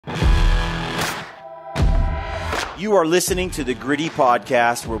You are listening to the Gritty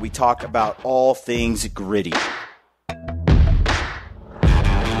Podcast, where we talk about all things gritty.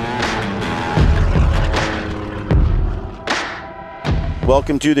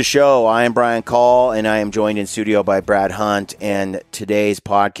 Welcome to the show. I am Brian Call, and I am joined in studio by Brad Hunt, and today's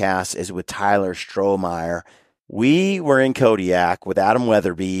podcast is with Tyler Strohmeyer. We were in Kodiak with Adam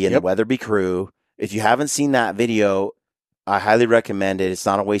Weatherby and the Weatherby crew. If you haven't seen that video, I highly recommend it. It's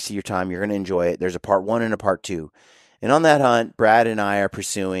not a waste of your time. You're going to enjoy it. There's a part 1 and a part 2. And on that hunt, Brad and I are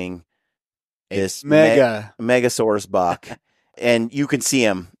pursuing this Megasaurus buck. And you can see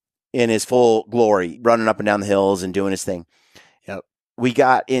him in his full glory, running up and down the hills and doing his thing. Yep. We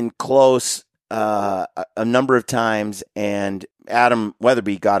got in close a number of times, and Adam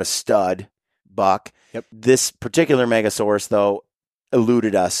Weatherby got a stud buck. Yep. This particular Megasaurus, though,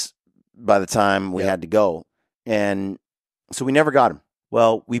 eluded us by the time we had to go. And so we never got him.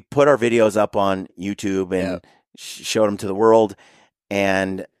 Well, we put our videos up on YouTube and showed them to the world.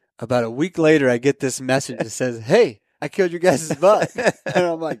 And about a week later, I get this message that says, "Hey, I killed your guys' buck." And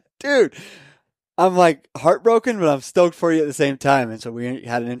I'm like, dude, I'm like heartbroken, but I'm stoked for you at the same time. And so we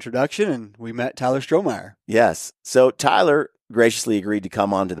had an introduction and we met Tyler Strohmeyer. Yes. So Tyler graciously agreed to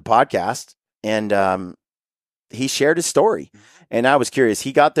come on to the podcast, and he shared his story. And I was curious.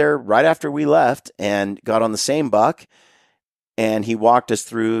 He got there right after we left and got on the same buck. And he walked us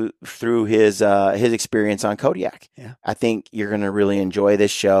through his experience on Kodiak. Yeah. I think you're going to really enjoy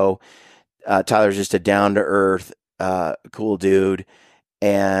this show. Tyler's just a down-to-earth, cool dude.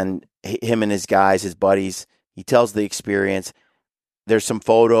 And him and his guys, his buddies, he tells the experience. There's some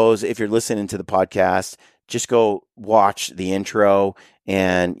photos. If you're listening to the podcast, just go watch the intro,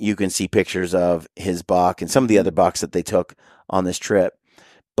 and you can see pictures of his buck and some of the other bucks that they took on this trip.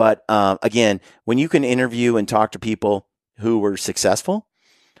 But again, when you can interview and talk to people who were successful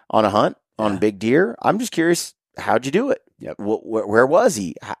on a hunt, on big deer, I'm just curious, how'd you do it? Yep. Where was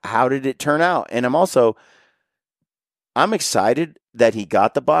he? How did it turn out? And I'm excited that he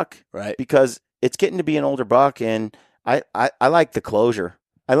got the buck, right? Because it's getting to be an older buck, and I like the closure.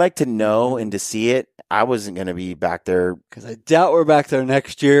 I like to know and to see it. I wasn't going to be back there, because I doubt we're back there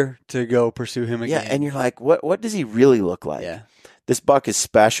next year to go pursue him again. Yeah, and you're like, what does he really look like? Yeah. This buck is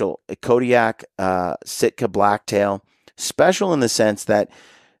special. A Kodiak Sitka Blacktail. Special in the sense that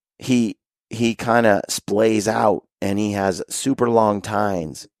he kind of splays out, and he has super long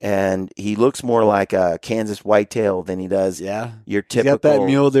tines, and he looks more like a Kansas whitetail than he does your typical. He's got that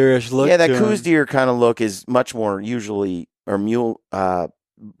mule deer-ish look. Yeah, that Coues deer kind of look is much more usually, or mule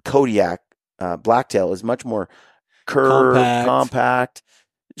Kodiak Blacktail is much more curved, compact,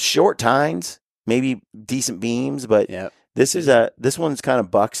 short tines, maybe decent beams, but this one's kind of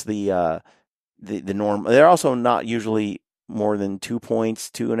bucks the norm. They're also not usually more than 2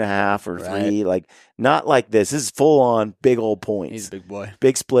 points, 2.5 or 3, like not like this. This is full on big old points. He's a big boy,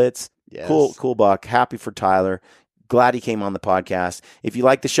 big splits. Yes. Cool buck. Happy for Tyler. Glad he came on the podcast. If you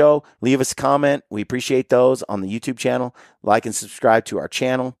like the show, leave us a comment. We appreciate those on the YouTube channel. Like and subscribe to our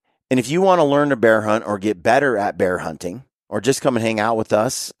channel. And if you want to learn to bear hunt or get better at bear hunting, or just come and hang out with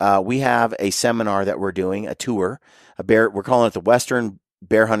us, we have a seminar that we're doing, a tour, we're calling it the Western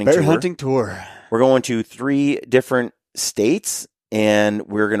Bear Hunting Tour. We're going to 3 different states, and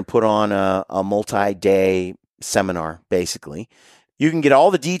we're going to put on a multi-day seminar, basically. You can get all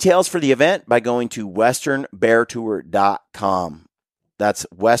the details for the event by going to westernbeartour.com. That's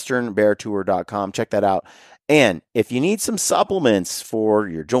westernbeartour.com. Check that out. And if you need some supplements for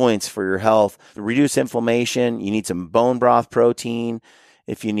your joints, for your health, reduce inflammation, you need some bone broth protein,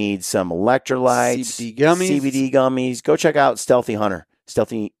 if you need some electrolytes, CBD gummies, go check out Stealthy Hunter,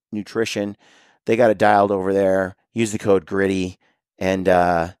 Stealthy Nutrition. They got it dialed over there. Use the code GRITTY and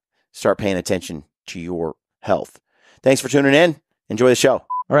start paying attention to your health. Thanks for tuning in. Enjoy the show.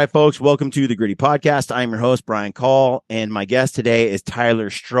 All right, folks, welcome to the Gritty Podcast. I'm your host, Brian Call, and my guest today is Tyler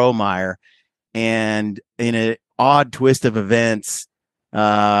Strohmeyer. And in an odd twist of events,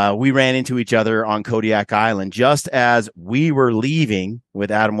 we ran into each other on Kodiak Island just as we were leaving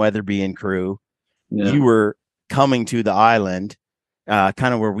with Adam Weatherby and crew. Yeah. You were coming to the island,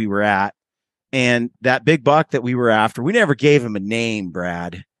 kind of where we were at. And that big buck that we were after, we never gave him a name,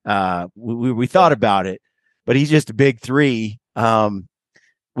 Brad. We thought about it, but he's just a big 3,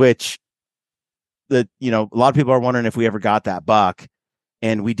 which a lot of people are wondering if we ever got that buck,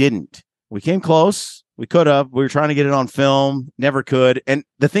 and we didn't. We came close. We could have. We were trying to get it on film. Never could. And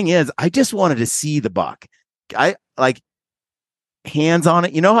the thing is, I just wanted to see the buck. I like hands on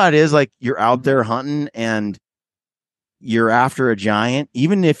it. You know how it is? Like you're out there hunting and you're after a giant.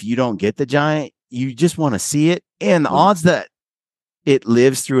 Even if you don't get the giant, you just want to see it. And the odds that it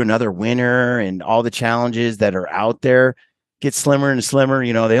lives through another winter and all the challenges that are out there get slimmer and slimmer.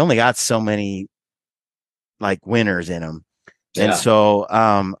 You know, they only got so many like winters in them. And so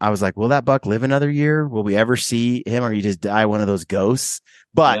I was like, will that buck live another year? Will we ever see him, or you just die one of those ghosts?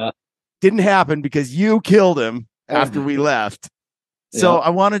 But didn't happen because you killed him after we left. So I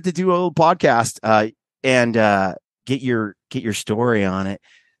wanted to do a little podcast and get your story on it.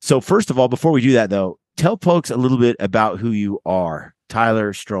 So first of all, before we do that though, tell folks a little bit about who you are,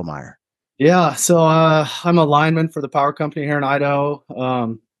 Tyler Strohmeyer. Yeah, so I'm a lineman for the power company here in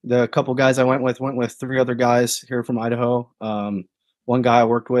Idaho. The couple guys I went with 3 other guys here from Idaho. One guy I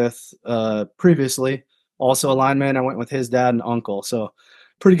worked with previously, also a lineman. I went with his dad and uncle. So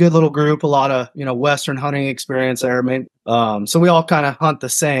pretty good little group, a lot of, Western hunting experience there. So we all kind of hunt the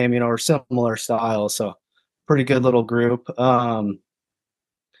same, or similar styles. So pretty good little group. I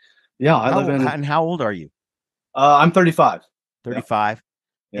live in. And how old are you? I'm 35. 35.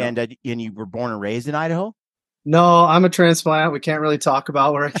 Yeah. And you were born and raised in Idaho? No, I'm a transplant. We can't really talk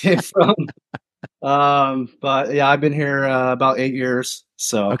about where I came from. But yeah, I've been here about 8 years.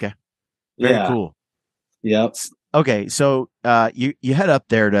 So okay, very cool. Yep. Okay, so you head up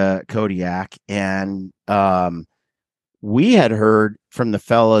there to Kodiak, and we had heard from the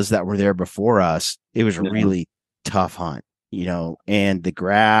fellas that were there before us. It was a really tough hunt, and the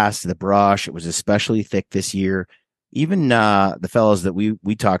grass, the brush, it was especially thick this year. Even the fellows that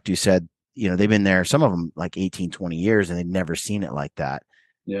we talked to said, they've been there, some of them like 18, 20 years, and they'd never seen it like that.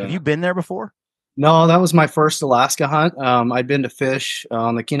 Yeah. Have you been there before? No, that was my first Alaska hunt. I'd been to fish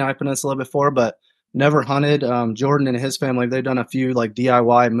on the Kenai Peninsula before, but never hunted. Jordan and his family, they've done a few like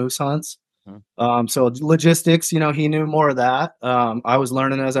DIY moose hunts. So logistics, he knew more of that. I was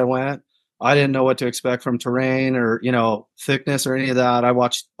learning as I went. I didn't know what to expect from terrain or, thickness or any of that. I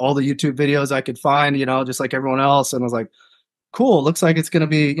watched all the YouTube videos I could find, just like everyone else. And I was like, cool. Looks like it's going to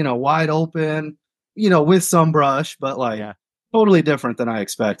be, wide open, with some brush, but totally different than I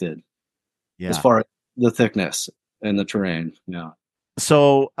expected as far as the thickness and the terrain. Yeah.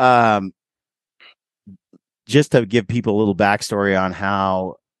 So, just to give people a little backstory on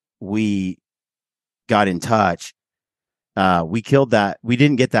how we got in touch, we killed that. We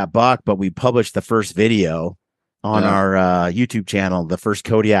didn't get that buck, but we published the first video on our YouTube channel, the first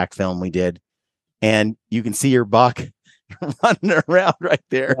Kodiak film we did. And you can see your buck running around right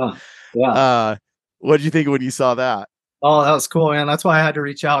there. Yeah. What did you think when you saw that? Oh, that was cool, man. That's why I had to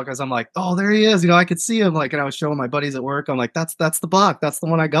reach out, because I'm like, oh, there he is. I could see him. And I was showing my buddies at work. I'm like, that's the buck. That's the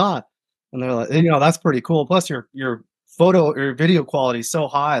one I got. And they're like, that's pretty cool. Plus your photo or video quality is so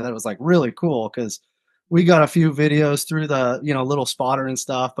high that it was really cool, because we got a few videos through the, little spotter and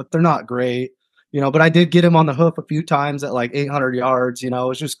stuff, but they're not great, but I did get him on the hoof a few times at 800 yards, it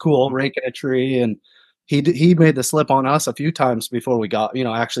was just cool raking a tree. And he made the slip on us a few times before we got,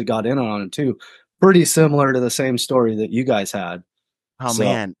 actually got in on it too. Pretty similar to the same story that you guys had. Oh, so,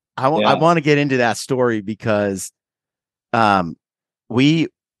 man. I want to get into that story because the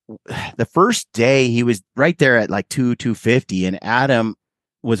first day he was right there at 250, and Adam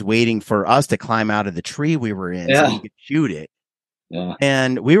was waiting for us to climb out of the tree we were in so he could shoot it. Yeah.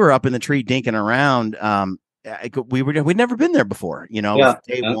 And we were up in the tree dinking around. We'd never been there before,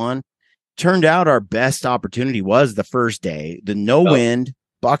 day one. Turned out our best opportunity was the first day. The wind,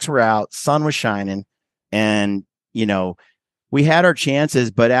 bucks were out, sun was shining, and we had our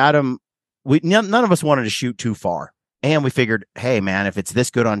chances, but Adam, none of us wanted to shoot too far. And we figured, hey man, if it's this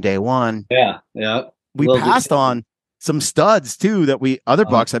good on day one, we passed on some studs too that other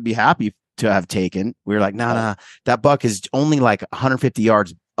bucks I'd be happy to have taken. We were like, nah, that buck is only 150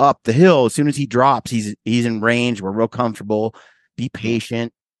 yards up the hill. As soon as he drops, he's in range. We're real comfortable. Be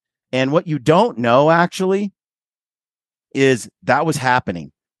patient. And what you don't know actually is that was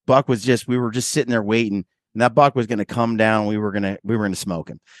happening. Buck was we were just sitting there waiting, and that buck was going to come down. We were going to smoke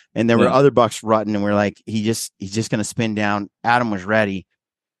him. And there were other bucks rutting, and we're like, he's just going to spin down. Adam was ready.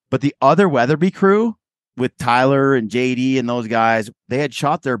 But the other Weatherby crew with Tyler and JD and those guys, they had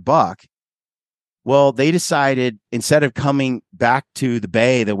shot their buck. Well, they decided instead of coming back to the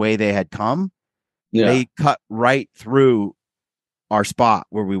bay the way they had come, they cut right through our spot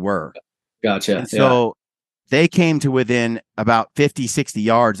where we were. Gotcha. And so they came to within about 50, 60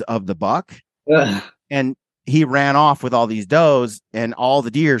 yards of the buck. And he ran off with all these does, and all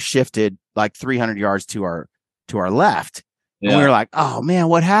the deer shifted 300 yards to our left. And we were like, oh man,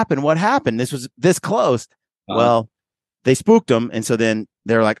 what happened? What happened? This was this close. Well, they spooked them. And so then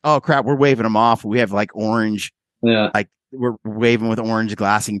they're like, oh crap, we're waving them off. We have orange, we're waving with orange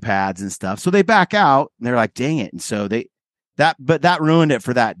glassing pads and stuff. So they back out, and they're like, dang it. And so that ruined it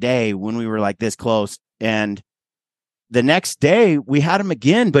for that day when we were this close. And the next day we had him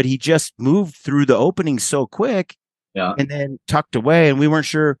again, but he just moved through the opening so quick. Yeah. And then tucked away, and we weren't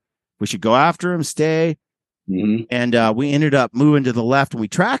sure we should go after him, stay. Mm-hmm. And we ended up moving to the left and we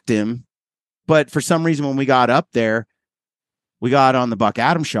tracked him. But for some reason, when we got up there, we got on the Buck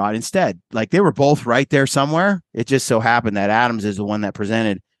Adams shot instead. Like they were both right there somewhere. It just so happened that Adams is the one that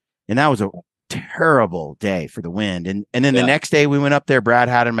presented. And that was a terrible day for the wind. And then the next day we went up there, Brad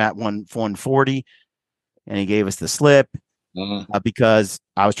had him at 140 and he gave us the slip because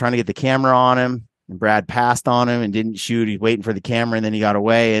I was trying to get the camera on him. And Brad passed on him and didn't shoot. He's waiting for the camera, and then he got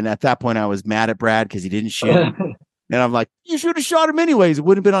away. And at that point, I was mad at Brad because he didn't shoot. And I'm like, you should have shot him anyways. It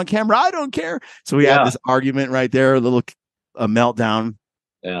wouldn't have been on camera. I don't care. So we had this argument right there, a meltdown.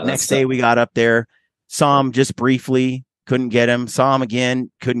 Yeah, next day, we got up there, saw him just briefly, couldn't get him. Saw him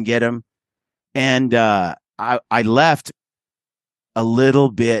again, couldn't get him. And I left a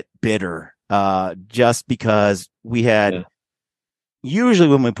little bit bitter just because we had... Yeah. Usually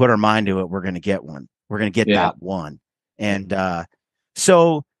when we put our mind to it, we're going to get one. We're going to get that one. And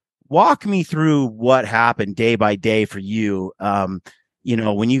so walk me through what happened day by day for you.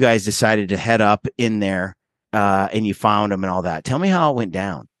 When you guys decided to head up in there and you found them and all that. Tell me how it went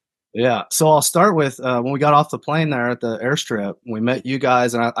down. Yeah. So I'll start with when we got off the plane there at the airstrip, we met you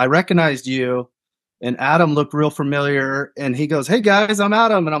guys and I recognized you, and Adam looked real familiar, and he goes, "Hey guys, I'm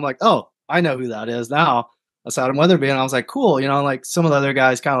Adam." And I'm like, "Oh, I know who that is now." That's Adam Weatherby. And I was like, cool. Like some of the other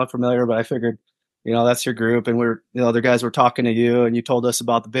guys kind of look familiar, but I figured, that's your group. And the other guys were talking to you, and you told us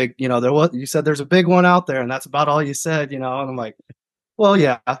about the big, you said there's a big one out there, and that's about all you said, and I'm like, well,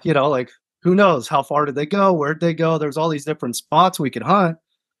 yeah, like who knows? How far did they go? Where'd they go? There's all these different spots we could hunt,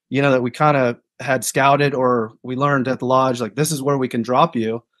 that we kind of had scouted, or we learned at the lodge, like, this is where we can drop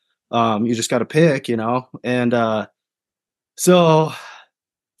you. You just got to pick, and so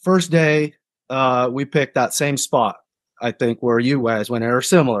first day, we picked that same spot, I think, where you guys went, or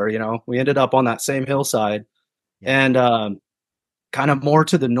similar, we ended up on that same hillside, and kind of more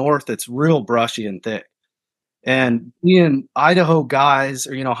to the north, it's real brushy and thick. And being Idaho guys,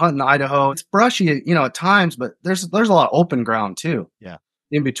 or, hunting Idaho, it's brushy, at times, but there's a lot of open ground too. Yeah.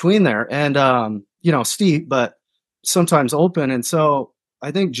 In between there. And, steep, but sometimes open. And so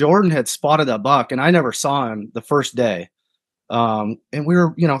I think Jordan had spotted that buck, and I never saw him the first day. And we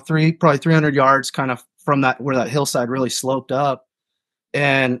were, probably 300 yards kind of from that, where that hillside really sloped up.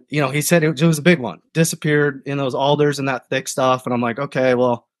 And, he said it was a big one, disappeared in those alders and that thick stuff. And I'm like, okay,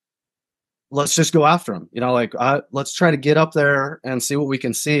 well, let's just go after him. Let's try to get up there and see what we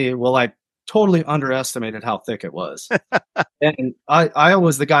can see. Well, I totally underestimated how thick it was. And I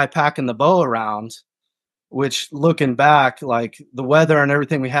was the guy packing the bow around, which, looking back, like the weather and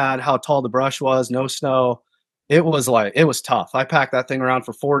everything we had, how tall the brush was, no snow. It was tough. I packed that thing around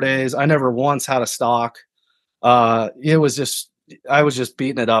for 4 days. I never once had a stock. I was just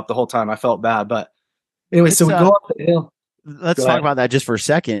beating it up the whole time. I felt bad, but anyway, so we go up the hill. Let's talk about that just for a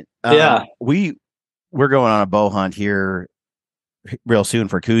second. We're going on a bow hunt here real soon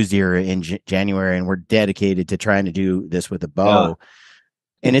for Coos deer in January, and we're dedicated to trying to do this with a bow.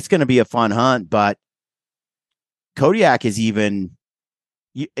 And it's going to be a fun hunt, but Kodiak is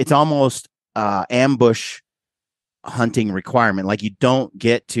it's almost ambush hunting requirement. Like, you don't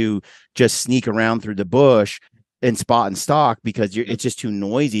get to just sneak around through the bush and spot and stalk because it's just too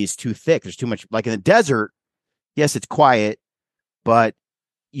noisy. It's too thick. There's too much. Like in the desert, yes, it's quiet, but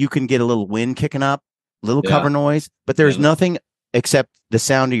you can get a little wind kicking up, little cover noise, but there's nothing except the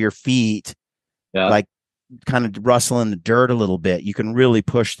sound of your feet, like kind of rustling the dirt a little bit. You can really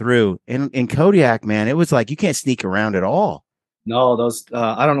push through. And in Kodiak, man, it was like you can't sneak around at all. No, those,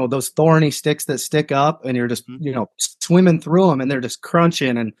 I don't know, those thorny sticks that stick up, and you're just, swimming through them, and they're just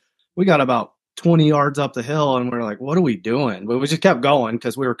crunching. And we got about 20 yards up the hill, and we're like, what are we doing? But we just kept going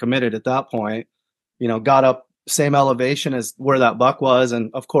because we were committed at that point. Got up same elevation as where that buck was.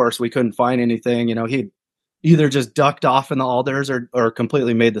 And of course we couldn't find anything. He'd either just ducked off in the alders or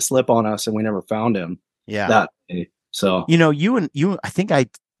completely made the slip on us, and we never found him. Yeah. That day. So, you, I think I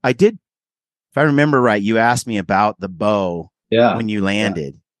did, if I remember right, you asked me about the bow when you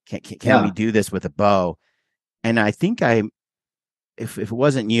landed. Can we do this with a bow? And I think if it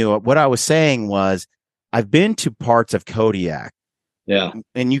wasn't you, what I was saying was, I've been to parts of Kodiak. Yeah.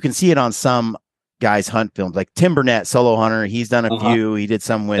 And you can see it on some guys' hunt films, like Tim Burnett, solo hunter. He's done a few. He did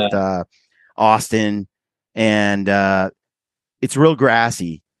some with Austin, and it's real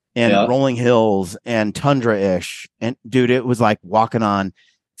grassy and rolling hills and tundra-ish. And dude, it was like walking on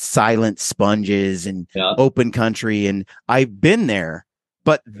silent sponges and open country. And I've been there,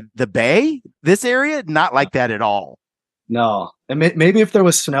 but the bay, this area, not like that at all. No. And maybe if there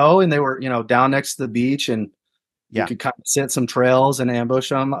was snow and they were, down next to the beach and, You could kind of set some trails and ambush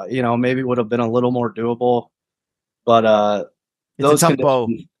them. You know, maybe it would have been a little more doable, but it's a tough bow.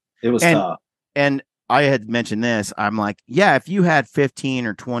 It was tough. And I had mentioned this. I'm like, yeah, if you had 15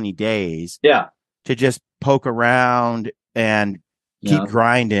 or 20 days to just poke around and keep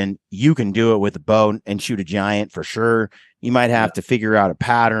grinding, you can do it with a bow and shoot a giant for sure. You might have to figure out a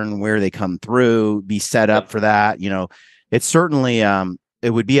pattern where they come through, be set up for that. You know, it's certainly, it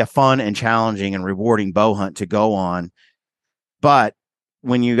would be a fun and challenging and rewarding bow hunt to go on. But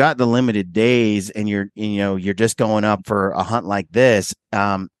when you got the limited days and you're just going up for a hunt like this,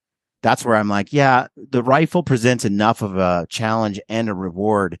 that's where I'm like, yeah, the rifle presents enough of a challenge and a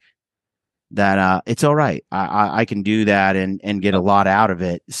reward that it's all right. I can do that and get a lot out of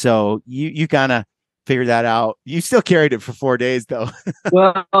it. So you kind of figure that out. You still carried it for 4 days though.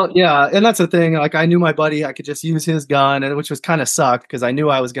 Well, yeah. And that's the thing. Like I knew my buddy, I could just use his gun, and which was kind of sucked because I knew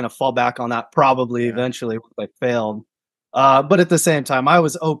I was going to fall back on that probably eventually if I failed. But at the same time, I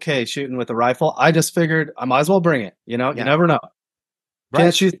was okay shooting with a rifle. I just figured I might as well bring it. You know, you never know.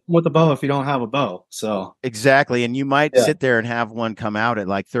 Can't shoot with a bow if you don't have a bow. So exactly. And you might sit there and have one come out at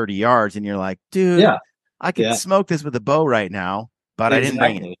like 30 yards and you're like, dude, I could smoke this with a bow right now, but I didn't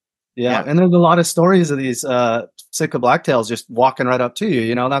bring it. Yeah. And there's a lot of stories of these Sitka Blacktails just walking right up to you.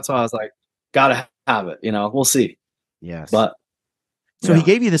 You know, that's why I was like, gotta have it. You know, we'll see. Yes. But so he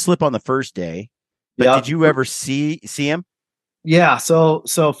gave you the slip on the first day, but did you ever see him? Yeah. So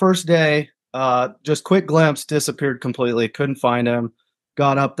first day, just quick glimpse, disappeared completely. Couldn't find him.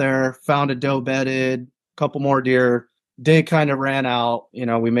 Got up there, found a doe bedded, couple more deer. Day kind of ran out. You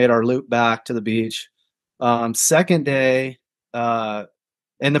know, we made our loop back to the beach. Second day, and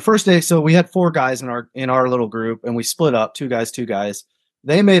the first day, so we had 4 guys in our little group, and we split up, 2 guys.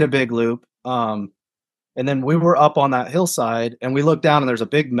 They made a big loop. And then we were up on that hillside, and we looked down, and there's a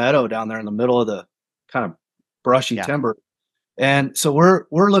big meadow down there in the middle of the kind of brushy timber. And so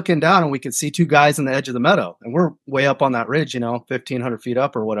we're looking down, and we could see 2 guys in the edge of the meadow, and we're way up on that ridge, you know, 1,500 feet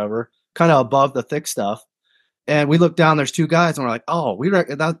up or whatever, kind of above the thick stuff. And we look down, there's 2 guys, and we're like, oh,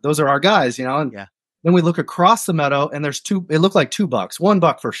 those are our guys, you know. And then we look across the meadow, and there's 2. It looked like 2 bucks, 1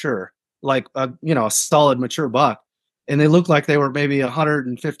 buck for sure, like a solid mature buck. And they looked like they were maybe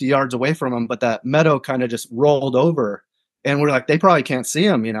 150 yards away from them, but that meadow kind of just rolled over, and we're like, they probably can't see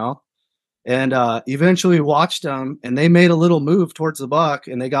them, you know. And eventually watched them, and they made a little move towards the buck,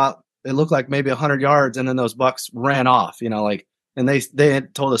 and it looked like maybe 100 yards, and then those bucks ran off, you know, like, and they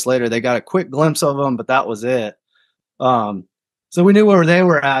had told us later they got a quick glimpse of them, but that was it. So we knew where they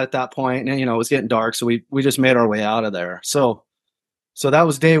were at that point, and, you know, it was getting dark, so we just made our way out of there. So that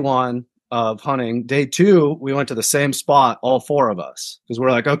was day 1 of hunting. Day 2, we went to the same spot, all 4 of us, because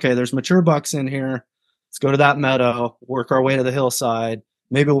we're like, okay, there's mature bucks in here. Let's go to that meadow, work our way to the hillside.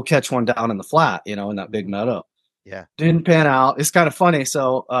 Maybe we'll catch one down in the flat, you know, in that big meadow. Yeah. Didn't pan out. It's kind of funny.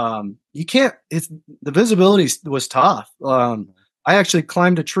 So the visibility was tough. I actually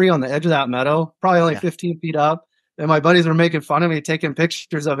climbed a tree on the edge of that meadow, probably only 15 feet up. And my buddies were making fun of me, taking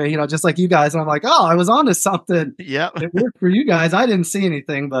pictures of it, you know, just like you guys. And I'm like, oh, I was onto something. Yeah. It worked for you guys. I didn't see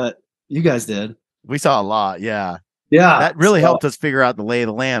anything, but you guys did. We saw a lot. Yeah. Yeah. That really helped us figure out the lay of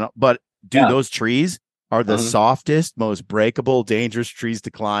the land. But dude, those trees are the softest, most breakable, dangerous trees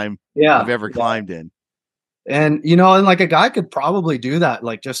to climb I've ever climbed in. And, you know, and like a guy could probably do that,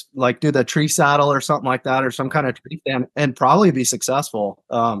 like just like do the tree saddle or something like that, or some kind of tree stand, and probably be successful.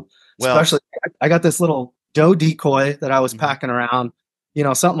 Especially I got this little doe decoy that I was packing around, you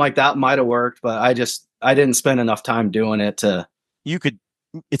know, something like that might've worked, but I didn't spend enough time doing it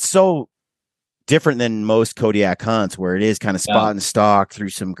it's so different than most Kodiak hunts where it is kind of spot and stalk through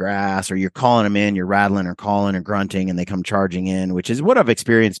some grass, or you're calling them in, you're rattling or calling or grunting, and they come charging in, which is what I've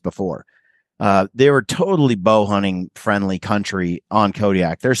experienced before. They were totally bow hunting friendly country on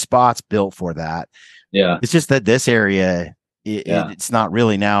Kodiak. There's spots built for that. Yeah. It's just that this area, it's not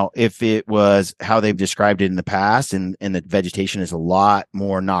really now. If it was how they've described it in the past, and the vegetation is a lot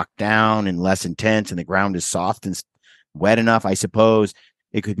more knocked down and less intense, and the ground is soft and wet enough, I suppose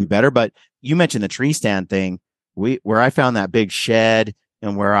it could be better. But you mentioned the tree stand thing. Where I found that big shed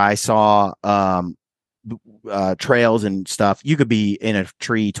and where I saw trails and stuff, you could be in a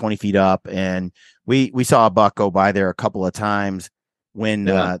tree 20 feet up, and we saw a buck go by there a couple of times when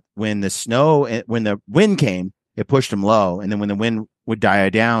the wind came, it pushed them low, and then when the wind would die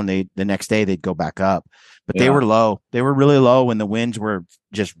down, the next day they'd go back up. But they were low. They were really low when the winds were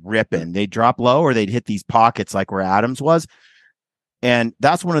just ripping. They'd drop low, or they'd hit these pockets like where Adams was. And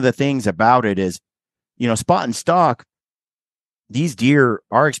that's one of the things about it is, you know, spot and stalk, these deer,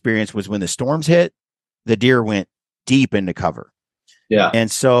 our experience was when the storms hit, the deer went deep into cover. Yeah. And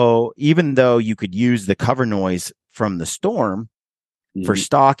so even though you could use the cover noise from the storm for Mhm.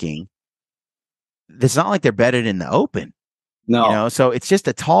 stalking. It's not like they're bedded in the open, No. so it's just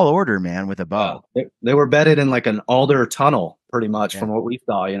a tall order, man, with a Yeah. bow. They were bedded in like an alder tunnel, pretty much, Yeah. from what we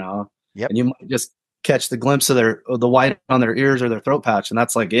saw, Yep. and you might just catch the glimpse of the white on their ears or their throat patch, and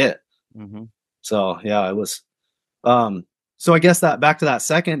that's like it. Mm-hmm. So yeah, it was. So I guess that back to that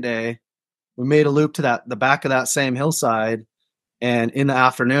second day, we made a loop to the back of that same hillside, and in the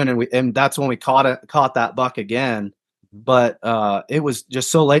afternoon, and that's when we caught that buck again. But it was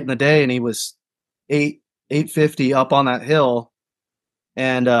just so late in the day, and he was 850 up on that hill,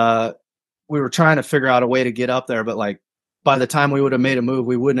 and we were trying to figure out a way to get up there, but like by the time we would have made a move,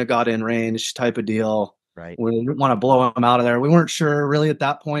 we wouldn't have got in range type of deal. Right. We didn't want to blow them out of there. We weren't sure really at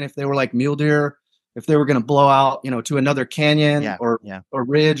that point if they were like mule deer, if they were going to blow out, to another canyon or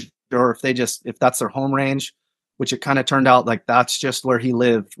ridge, or if that's their home range, which it kind of turned out like that's just where he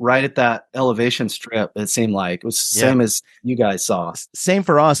lived, right at that elevation strip. It seemed like it was the same as you guys saw. Same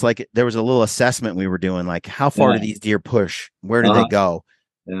for us. Like there was a little assessment we were doing, like how far do these deer push? Where do they go?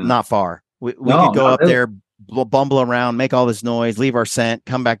 Yeah. Not far. We could go up there, bumble around, make all this noise, leave our scent,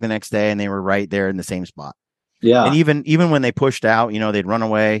 come back the next day, and they were right there in the same spot. Yeah. And even when they pushed out, they'd run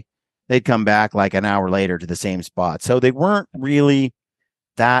away, they'd come back like an hour later to the same spot. So they weren't really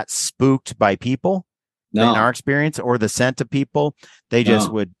that spooked by people in our experience, or the scent of people. They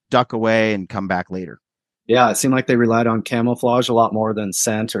just would duck away and come back later. Yeah, it seemed like they relied on camouflage a lot more than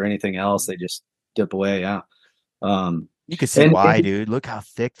scent or anything else. They just dip away. Yeah. You can see why, dude. Look how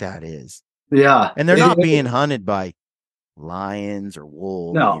thick that is. Yeah. And they're not being hunted by lions or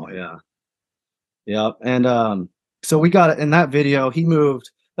wolves. No, yeah. Yep. And so we got it in that video. He moved.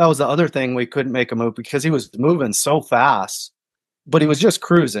 That was the other thing, we couldn't make a move because he was moving so fast, but he was just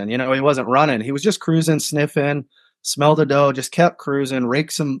cruising. He wasn't running. He was just cruising, sniffing, smelled the doe, just kept cruising,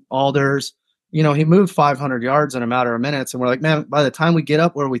 raked some alders. He moved 500 yards in a matter of minutes. And we're like, man, by the time we get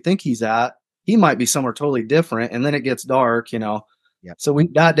up where we think he's at, he might be somewhere totally different. And then it gets dark, Yep. So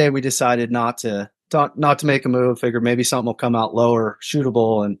that day we decided not to make a move. Figured maybe something will come out lower,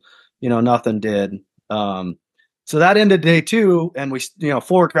 shootable, and nothing did. So that ended day 2, and we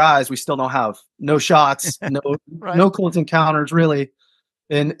 4 guys. We still don't have no shots, no close encounters really,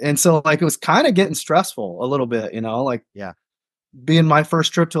 and so like it was kind of getting stressful a little bit, being my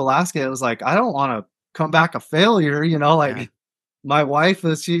first trip to Alaska. It was like I don't want to come back a failure, My wife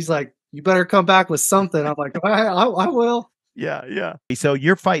she's like, you better come back with something. I'm like, I will. Yeah. So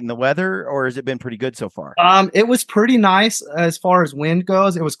you're fighting the weather, or has it been pretty good so far? It was pretty nice as far as wind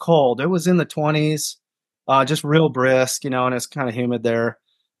goes. It was cold. It was in the 20s, just real brisk, and it's kind of humid there.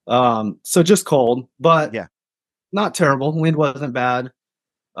 So just cold, but not terrible. Wind wasn't bad.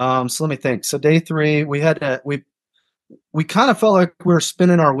 So let me think. So day 3, we kind of felt like we were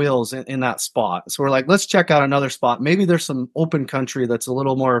spinning our wheels in that spot. So we're like, let's check out another spot. Maybe there's some open country that's a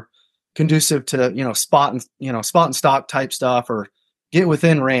little more conducive to spot and stock type stuff, or get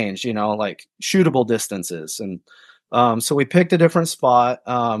within range, like shootable distances. And so we picked a different spot.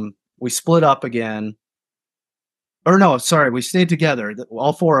 We split up again, or no, sorry, we stayed together.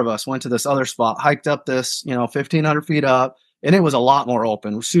 All 4 of us went to this other spot, hiked up this 1,500 feet up, and it was a lot more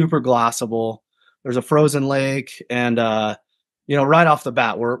open, super glassable. There's a frozen lake, and right off the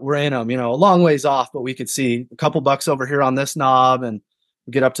bat we're in them, a long ways off, but we could see a couple bucks over here on this knob, and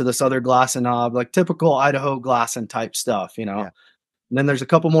get up to this other glassing knob, like typical Idaho glassing type stuff, And then there's a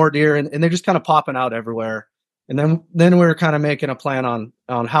couple more deer, and they're just kind of popping out everywhere. And then we were kind of making a plan on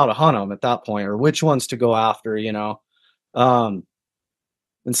how to hunt them at that point, or which ones to go after, And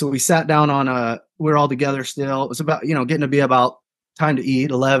so we sat down we were all together still. It was about, getting to be about time to eat,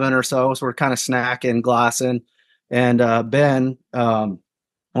 11 or so. So we're kind of snacking, glassing. And Ben, one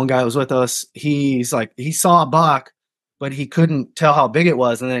guy was with us, he's like, he saw a buck, but he couldn't tell how big it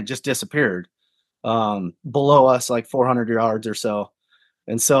was, and then it just disappeared below us, like 400 yards or so.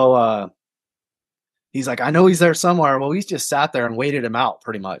 And so he's like, I know he's there somewhere. Well, we just sat there and waited him out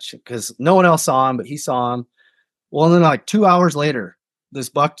pretty much because no one else saw him, but he saw him. Well, and then like 2 hours later, this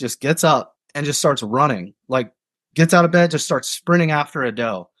buck just gets up and just starts running, like gets out of bed, just starts sprinting after a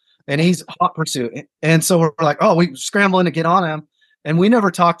doe, and he's hot pursuit. And so we're like, oh, we scrambling to get on him. And we never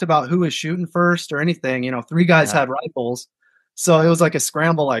talked about who was shooting first or anything. 3 guys had rifles. So it was like a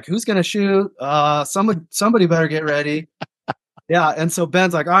scramble, like who's going to shoot? Somebody better get ready. Yeah. And so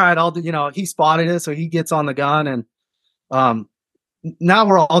Ben's like, all right, I'll do, he spotted it. So he gets on the gun, and now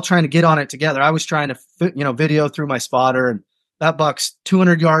we're all trying to get on it together. I was trying to video through my spotter, and that buck's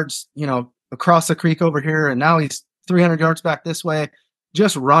 200 yards, across the creek over here. And now he's 300 yards back this way,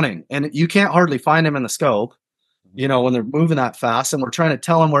 just running. And you can't hardly find him in the scope, when they're moving that fast, and we're trying to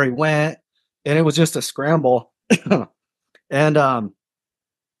tell him where he went, and it was just a scramble. And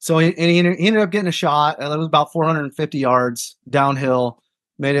so he ended up getting a shot. It was about 450 yards downhill.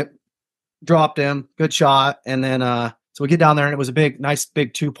 Made it, dropped him, good shot. And then so we get down there, and it was a nice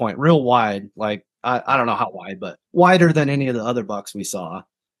big 2-point, real wide. Like I don't know how wide, but wider than any of the other bucks we saw.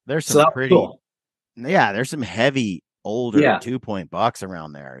 There's So some that was pretty, cool. there's some heavy older Yeah. 2-point bucks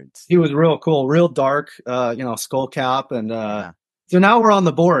around there. He was real cool, real dark, skull cap. And so now we're on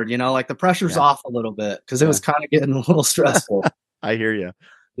the board, like the pressure's off a little bit because it was kind of getting a little stressful. I hear you.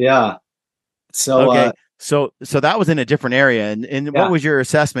 Yeah. So okay. So that was in a different area. And what was your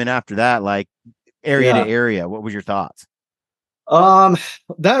assessment after that? Like area to area, what was your thoughts?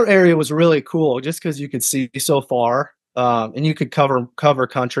 That area was really cool just because you could see so far. And you could cover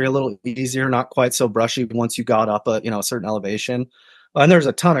country a little easier, not quite so brushy once you got up a certain elevation. And there's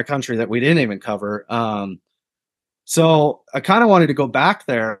a ton of country that we didn't even cover. So I kind of wanted to go back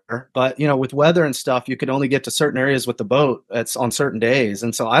there, but with weather and stuff, you could only get to certain areas with the boat. It's on certain days,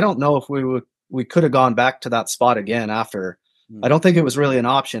 and so I don't know if we could have gone back to that spot again after. I don't think it was really an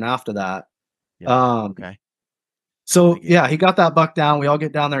option after that. Okay. So yeah, he got that buck down. We all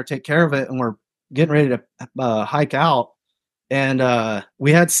get down there, take care of it, and we're getting ready to hike out. And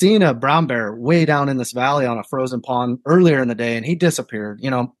we had seen a brown bear way down in this valley on a frozen pond earlier in the day, and he disappeared.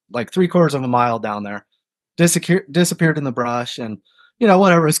 Like 3/4 of a mile down there, disappeared in the brush, and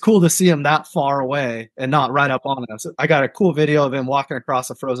whatever. It's cool to see him that far away and not right up on us. I got a cool video of him walking across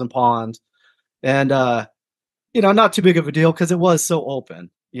a frozen pond, and not too big of a deal because it was so open.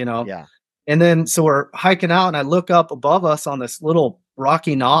 Yeah. And then so we're hiking out, and I look up above us on this little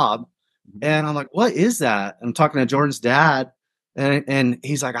rocky knob, and I'm like, "What is that?" I'm talking to Jordan's dad, and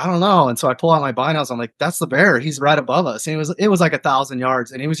he's like, "I don't know." And so I pull out my binos. I'm like, "That's the bear. He's right above us." And it was like 1,000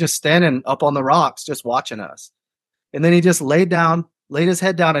 yards, and he was just standing up on the rocks, just watching us. And then he just laid his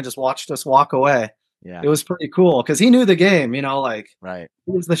head down, and just watched us walk away. Yeah, it was pretty cool because he knew the game. Like right.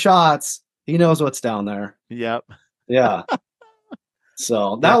 Here's the shots. He knows what's down there. Yep. Yeah.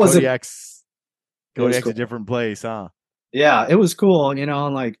 So that was Kodiak's cool. a different place, huh? Yeah, it was cool,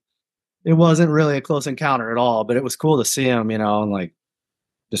 and like it wasn't really a close encounter at all, but it was cool to see him, and like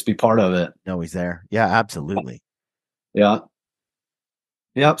just be part of it. No, he's there. Yeah, absolutely. Yeah.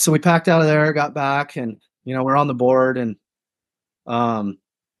 Yep. So we packed out of there, got back, and we're on the board, and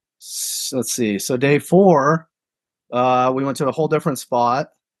let's see. So day 4, we went to a whole different spot.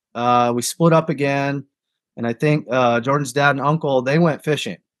 We split up again, and I think Jordan's dad and uncle, they went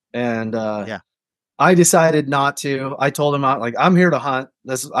fishing, and I decided not to. I told him, I'm here to hunt.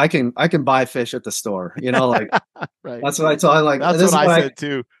 I can buy fish at the store. Like right. That's what I told him. Like that's what I said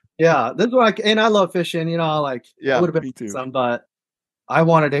too. Yeah, this is what and I love fishing. I would have been some, but I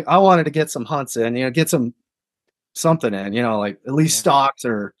wanted to get some hunts in. Get something in. Like at least stocks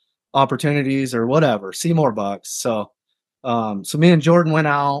or opportunities or whatever. See more bucks. So, so me and Jordan went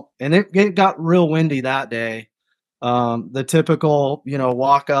out, and it got real windy that day. The typical,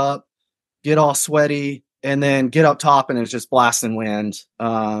 walk up, get all sweaty, and then get up top, and it's just blasting wind.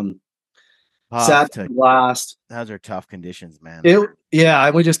 Sat to blast. Those are tough conditions, man.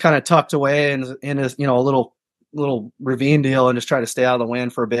 We just kind of tucked away in a little ravine deal, and just tried to stay out of the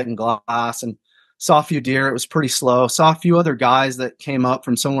wind for a bit in glass, and saw a few deer. It was pretty slow. Saw a few other guys that came up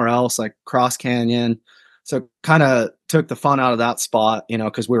from somewhere else, like Cross Canyon. So kind of took the fun out of that spot,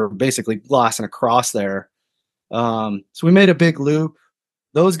 because we were basically glassing across there. So we made a big loop.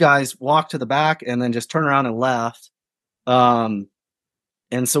 Those guys walked to the back and then just turned around and left. And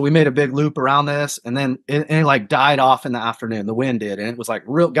so we made a big loop around this, and then it like died off in the afternoon. The wind did, and it was like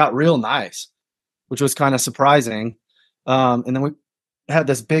got real nice, which was kind of surprising. And then we had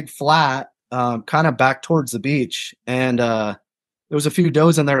this big flat, kind of back towards the beach, and there was a few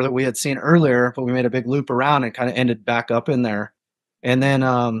does in there that we had seen earlier, but we made a big loop around and kind of ended back up in there. And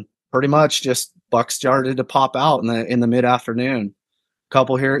then pretty much just bucks started to pop out in the mid afternoon.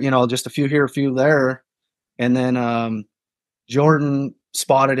 Couple here, just a few here, a few there, and then Jordan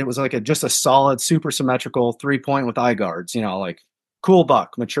spotted it was like just a solid, super symmetrical 3-point with eye guards. Like cool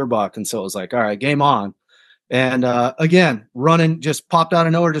buck, mature buck, and so it was like, all right, game on. And again, running, just popped out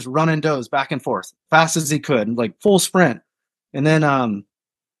of nowhere, just running does back and forth, fast as he could, like full sprint. And then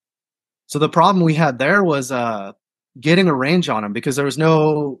so the problem we had there was getting a range on him because there was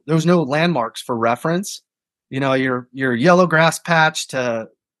no landmarks for reference. Your yellow grass patch to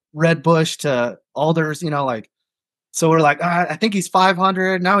red bush to alders, like, so we're like, I think he's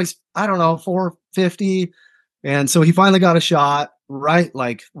 500. Now he's, I don't know, 450. And so he finally got a shot right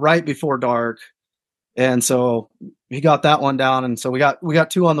before dark. And so he got that one down. And so we got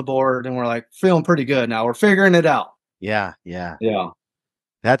 2 on the board, and we're like feeling pretty good now. We're figuring it out. Yeah. Yeah.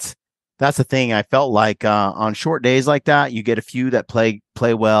 That's that's the thing. I felt like on short days like that, you get a few that play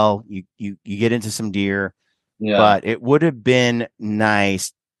well. You get into some deer, but it would have been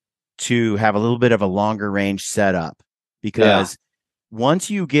nice to have a little bit of a longer range setup, because once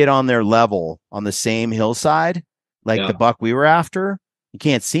you get on their level on the same hillside, like the buck we were after, you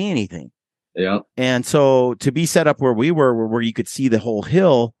can't see anything. Yeah. And so to be set up where we were, where you could see the whole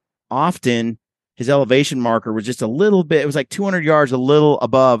hill, often his elevation marker was just a little bit, it was like 200 yards, a little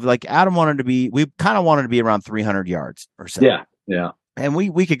above. Like Adam wanted to be, we kind of wanted to be around 300 yards or so. Yeah. Yeah. And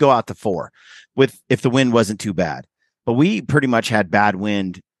we could go out to 4 if the wind wasn't too bad. But we pretty much had bad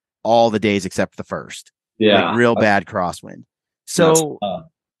wind all the days except the first. Yeah. Like real bad crosswind. So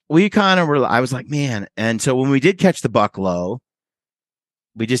we kind of were, I was like, man. And so when we did catch the buck low,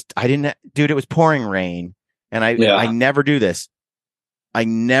 it was pouring rain. And I never do this. I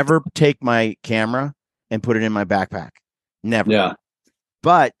never take my camera and put it in my backpack. Never. Yeah.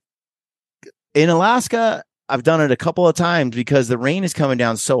 But in Alaska, I've done it a couple of times because the rain is coming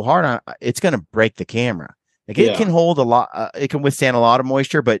down so hard. It's going to break the camera. Like it can hold a lot. It can withstand a lot of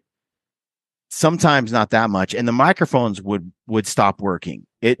moisture, but sometimes not that much. And the microphones would stop working.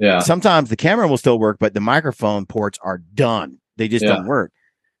 Sometimes the camera will still work, but the microphone ports are done. They just don't work.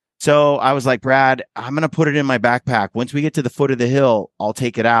 So I was like, Brad, I'm going to put it in my backpack. Once we get to the foot of the hill, I'll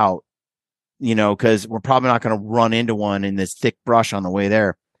take it out, because we're probably not going to run into one in this thick brush on the way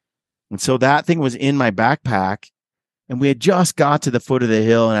there. And so that thing was in my backpack, and we had just got to the foot of the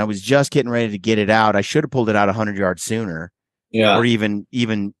hill, and I was just getting ready to get it out. I should have pulled it out 100 yards sooner, or even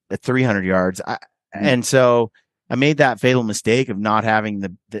at 300 yards. And so I made that fatal mistake of not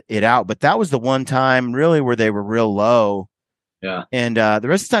having it out. But that was the one time really where they were real low. Yeah. And the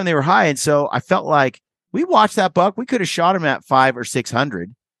rest of the time they were high. And so I felt like we watched that buck. We could have shot him at 500 or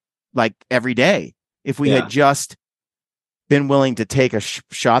 600 like every day if we had just been willing to take a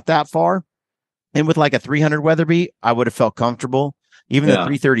shot that far. And with like a 300 Weatherby, I would have felt comfortable. Even the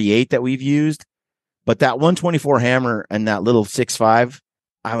 338 that we've used. But that 124 hammer and that little 6.5,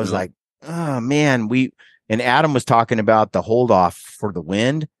 I was like, oh man, and Adam was talking about the hold off for the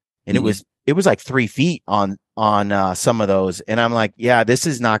wind. And it was like 3 feet on some of those. And I'm like, yeah, this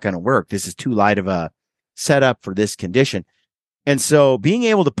is not going to work. This is too light of a setup for this condition. And so being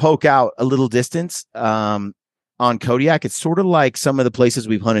able to poke out a little distance on Kodiak, it's sort of like some of the places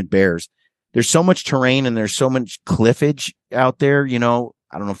we've hunted bears. There's so much terrain and there's so much cliffage out there. I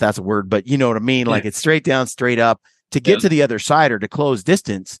don't know if that's a word, but you know what I mean? Like it's straight down, straight up. To get to the other side or to close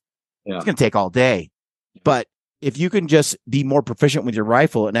distance, it's going to take all day. But if you can just be more proficient with your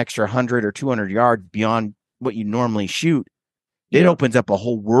rifle, an extra 100 or 200 yards beyond what you normally shoot, it opens up a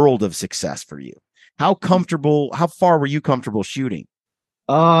whole world of success for you. How far were you comfortable shooting?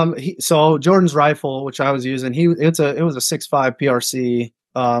 So Jordan's rifle, which I was using, it was a 6.5 PRC.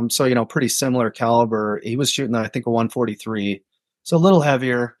 So, pretty similar caliber. He was shooting, I think, a 143. So a little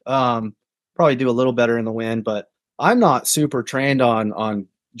heavier, probably do a little better in the wind, but I'm not super trained on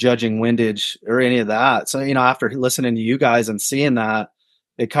judging windage or any of that. So, after listening to you guys and seeing that,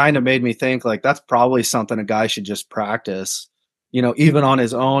 it kind of made me think like, that's probably something a guy should just practice, even on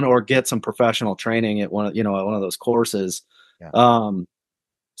his own or get some professional training at one of those courses. Yeah.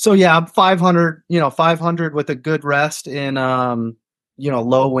 So yeah, 500 with a good rest in,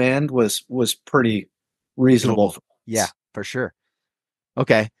 low wind was pretty reasonable. Yeah, for sure.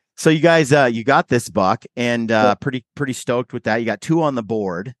 Okay. So you guys, you got this buck and pretty stoked with that. You got 2 on the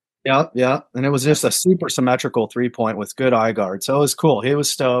board. Yeah. And it was just a super symmetrical 3-point with good eye guard. So it was cool. He was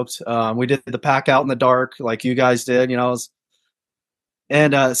stoked. We did the pack out in the dark like you guys did,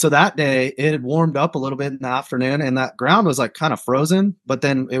 And so that day it had warmed up a little bit in the afternoon and that ground was like kind of frozen, but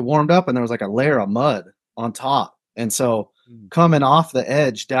then it warmed up and there was like a layer of mud on top. And so coming off the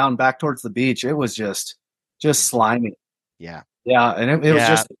edge down back towards the beach, it was just slimy. Yeah. Yeah. And it was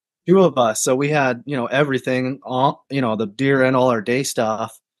just 2 of us. So we had, everything on, the deer and all our day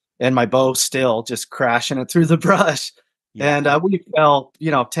stuff and my bow still just crashing it through the brush. Yeah. And we fell,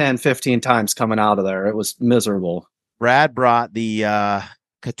 10, 15 times coming out of there. It was miserable. Brad brought the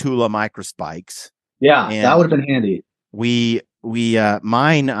Catula micro spikes. Yeah, that would have been handy.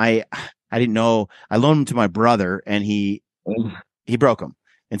 Mine, I didn't know. I loaned them to my brother, and he broke them,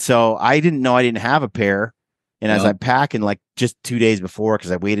 and so I didn't know I didn't have a pair. And as I pack in like just 2 days before,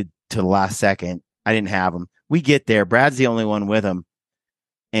 because I waited till the last second, I didn't have them. We get there, Brad's the only one with them,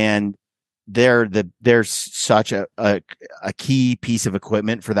 and they're such a key piece of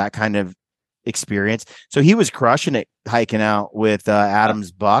equipment for that kind of experience. So he was crushing it hiking out with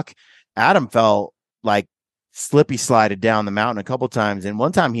Adam's buck. Adam fell like slippy slided down the mountain a couple times, and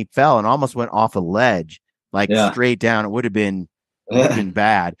one time he fell and almost went off a ledge, like straight down. It would have been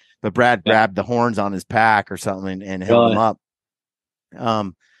bad. but Brad grabbed the horns on his pack or something and held him up.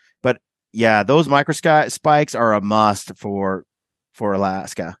 But yeah, those micro spikes are a must for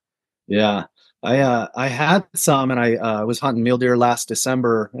Alaska. Yeah. I had some, and I was hunting mule deer last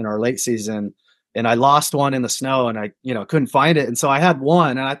December in our late season, and I lost one in the snow, and I couldn't find it. And so I had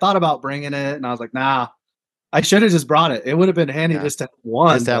one, and I thought about bringing it, and I was like, nah, I should have just brought it. It would have been handy just to have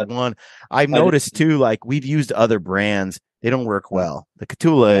one. Just have one. I've noticed too, like we've used other brands. They don't work well. The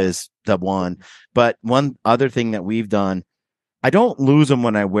Catula is the one. But one other thing that we've done, I don't lose them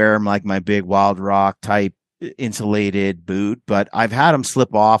when I wear them like my big Wild Rock type insulated boot, but I've had them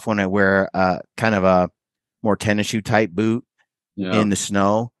slip off when I wear kind of a more tennis shoe type boot in the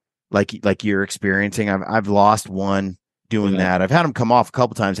snow, like you're experiencing. I've lost one doing that. I've had them come off a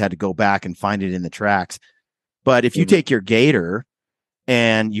couple times, had to go back and find it in the tracks. But if you take your gator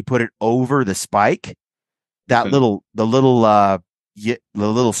and you put it over the spike, that the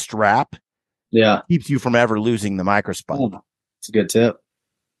little strap keeps you from ever losing the micro spike. It's a good tip.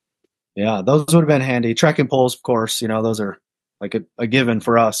 Yeah, those would have been handy. Trekking poles, of course, those are like a given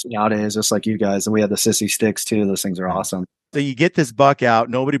for us nowadays, just like you guys. And we have the sissy sticks too. Those things are awesome. So you get this buck out.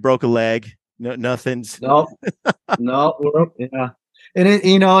 Nobody broke a leg. No, nothing's. No. Yeah. And it,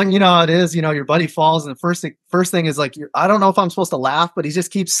 it is, your buddy falls, and the first thing is like, I don't know if I'm supposed to laugh, but he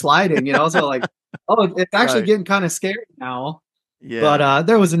just keeps sliding, so like, it's actually getting kind of scary now. Yeah. But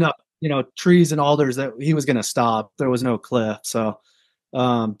there was enough, trees and alders that he was going to stop. There was no cliff. So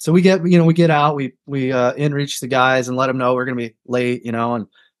we get out, we in reach the guys and let them know we're going to be late, and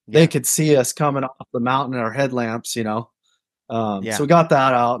they could see us coming off the mountain in our headlamps, So we got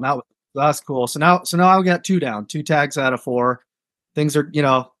that out, and that's cool. So now we got 2 down, 2 tags out of 4. Things are, feeling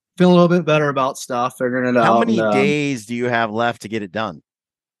a little bit better about stuff, figuring it out. How many days do you have left to get it done?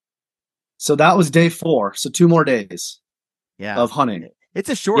 So that was day 4. So 2 more days of hunting. It's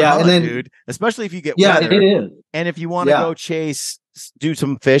a short hunt, dude, especially if you get weather. It is. And if you want to go do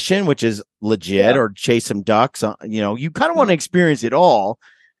some fishing, which is legit, or chase some ducks, you kind of want to experience it all.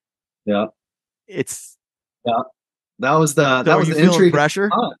 Yeah. That was the intrigue. Pressure?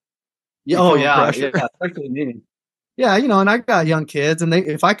 Pressure? Yeah, especially me. Yeah, and I got young kids, and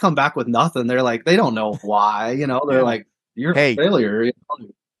if I come back with nothing, they're like, they don't know why, they're like, you're a failure.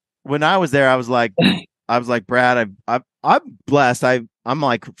 When I was there, I was like, Brad, I'm blessed. I'm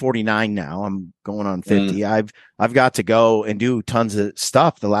like 49 now. I'm going on 50. I've got to go and do tons of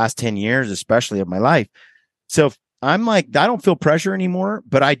stuff the last 10 years, especially of my life. So I'm like, I don't feel pressure anymore,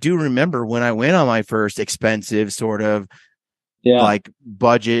 but I do remember when I went on my first expensive sort of like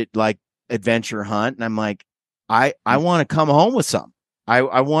budget, like adventure hunt. And I'm like, I want to come home with some.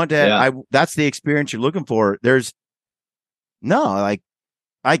 I want to, that's the experience you're looking for. I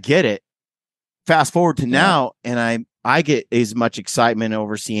get it. Fast forward to now, and I get as much excitement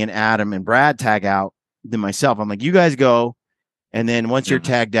over seeing Adam and Brad tag out than myself. I'm like, you guys go. And then once you're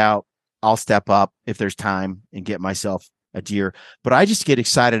tagged out, I'll step up if there's time and get myself a deer. But I just get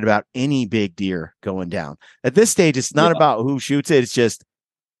excited about any big deer going down. At this stage, it's not about who shoots it. It's just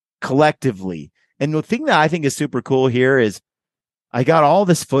collectively. And the thing that I think is super cool here is I got all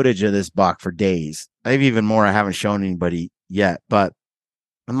this footage of this buck for days. I have even more I haven't shown anybody yet. But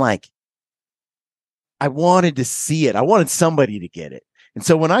I'm like, I wanted to see it. I wanted somebody to get it. And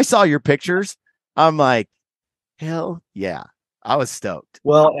so when I saw your pictures, I'm like, hell yeah. I was stoked.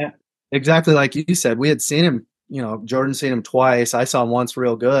 Well, exactly like you said, we had seen him, Jordan seen him twice. I saw him once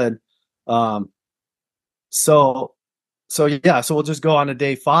real good. So we'll just go on to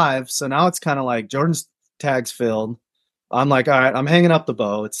day 5. So now it's kind of like Jordan's tag's filled. I'm like, all right, I'm hanging up the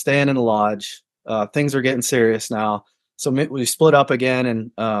bow. It's staying in the lodge. Things are getting serious now. So we split up again,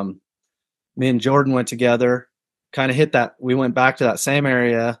 and me and Jordan went together, kind of hit that. We went back to that same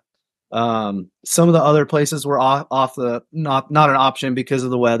area. Some of the other places were off the not an option because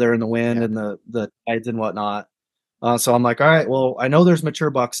of the weather and the wind and the tides and whatnot. So I'm like, all right, well, I know there's mature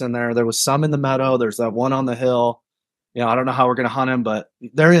bucks in there. There was some in the meadow. There's that one on the hill. I don't know how we're going to hunt him, but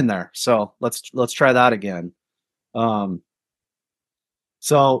they're in there. So let's try that again.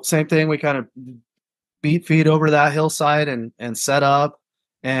 So same thing. We kind of beat feet over that hillside and set up.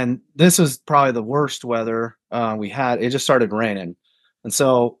 And this was probably the worst weather we had. It just started raining. And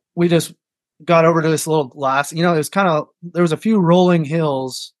so we just got over to this little glass. It was there was a few rolling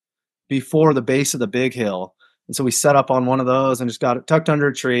hills before the base of the big hill. And so we set up on one of those and just got it tucked under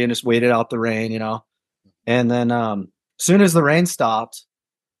a tree and just waited out the rain, And then as soon as the rain stopped,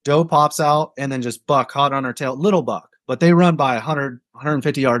 doe pops out and then just buck hot on her tail, little buck. But they run by 100,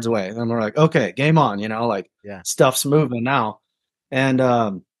 150 yards away. And we're like, okay, game on, stuff's moving now. And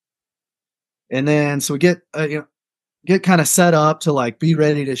then, so we get, get kind of set up to like be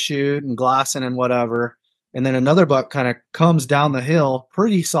ready to shoot and glassing and whatever. And then another buck kind of comes down the hill,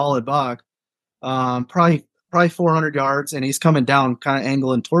 pretty solid buck, probably 400 yards, and he's coming down, kind of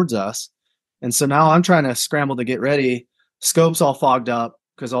angling towards us. And so now I'm trying to scramble to get ready. Scope's all fogged up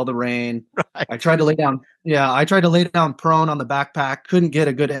because all the rain. Right. I tried to lay down. Yeah, I tried to lay down prone on the backpack. Couldn't get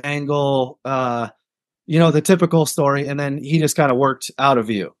a good angle. The typical story. And then he just kind of worked out of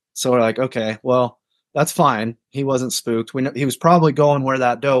view. So we're like, okay, well, that's fine. He wasn't spooked. He was probably going where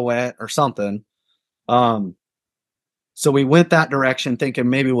that doe went or something. So we went that direction, thinking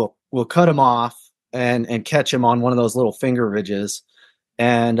maybe we'll cut him off and catch him on one of those little finger ridges,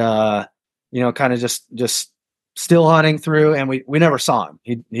 and kind of just still hunting through. And we never saw him.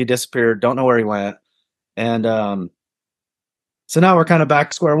 He disappeared. Don't know where he went. And so now we're kind of back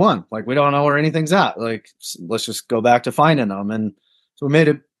to square one. Like, we don't know where anything's at. Like, let's just go back to finding them. And so we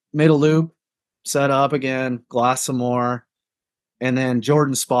made a loop, set up again, glass some more, and then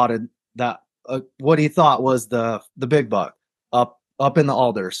Jordan spotted that what he thought was the big buck up in the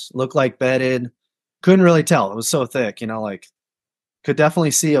alders. Looked like bedded. Couldn't really tell. It was so thick, like could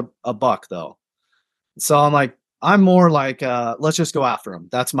definitely see a buck though. So I'm more like, let's just go after him.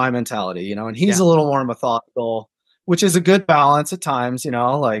 That's my mentality, and he's a little more methodical, which is a good balance at times,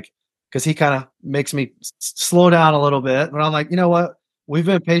 because he kind of makes me slow down a little bit. But I'm like, you know what? We've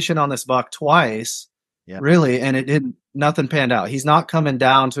been patient on this buck twice, really, and nothing panned out. He's not coming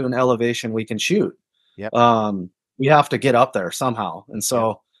down to an elevation we can shoot. Yep. We have to get up there somehow. And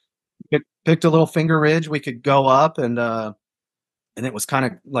so picked a little finger ridge we could go up, and it was kind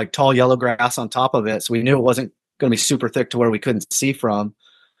of like tall yellow grass on top of it. So we knew it wasn't going to be super thick to where we couldn't see from.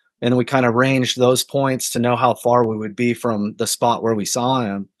 And then we kind of ranged those points to know how far we would be from the spot where we saw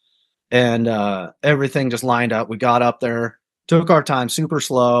him. And everything just lined up. We got up there, took our time, super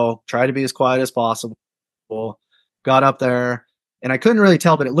slow, tried to be as quiet as possible. Got up there, and I couldn't really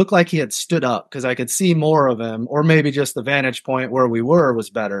tell, but it looked like he had stood up because I could see more of him, or maybe just the vantage point where we were was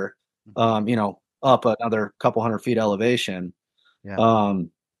better, up another couple hundred feet elevation. Yeah.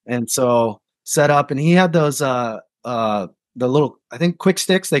 And so set up, and he had those, the little, I think, quick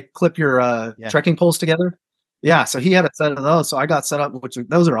sticks. They clip your trekking poles together. Yeah. So he had a set of those. So I got set up,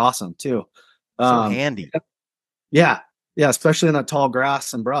 those are awesome too. So handy. Yeah. Yeah. Especially in that tall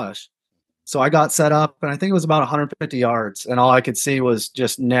grass and brush. So I got set up, and I think it was about 150 yards, and all I could see was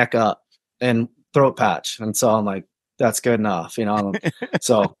just neck up and throat patch. And so I'm like, that's good enough,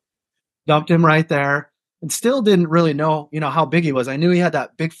 So dumped him right there, and still didn't really know, how big he was. I knew he had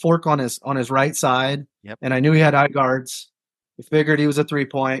that big fork on his right side. Yep. And I knew he had eye guards. I figured he was a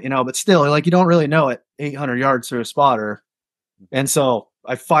 3-point, but still, like, you don't really know it 800 yards through a spotter. And so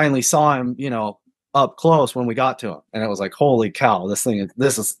I finally saw him, up close when we got to him, and it was like, holy cow, this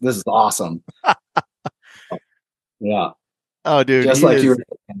is awesome. Yeah. Oh, dude, just like you were.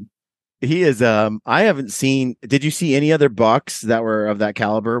 He is. I haven't seen. Did you see any other bucks that were of that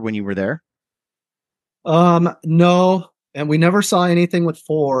caliber when you were there? No, and we never saw anything with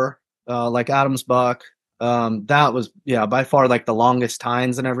 4, like Adam's buck. That was by far like the longest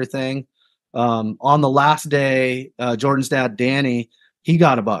tines and everything. On the last day, Jordan's dad Danny, he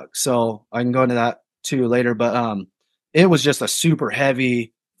got a buck, so I can go into that too later. But it was just a super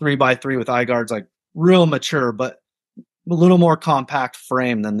heavy 3x3 with eye guards, like real mature, but a little more compact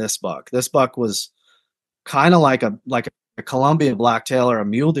frame than this buck. This buck was kind of like a Columbia blacktail or a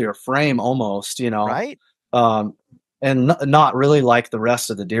mule deer frame almost, right? And not really like the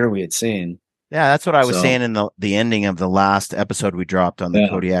rest of the deer we had seen. Yeah, that's what I was saying in the ending of the last episode we dropped on the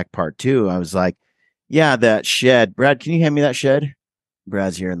Kodiak part 2. I was like, yeah, that shed. Brad, can you hand me that shed?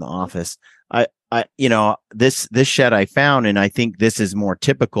 Brad's here in the office. This shed I found, and I think this is more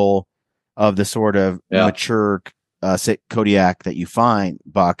typical of the sort of mature Kodiak that you find,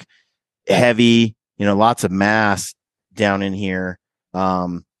 buck. Heavy, lots of mass down in here,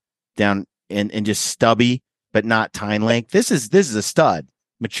 down and just stubby, but not tine length. This is a stud,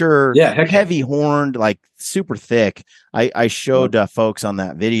 mature, heavy horned, like super thick. I showed folks on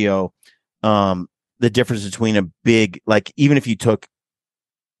that video the difference between a big, like, even if you took,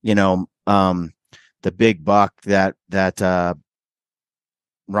 the big buck that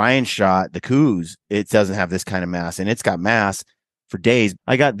Ryan shot, the coos, it doesn't have this kind of mass, and it's got mass for days.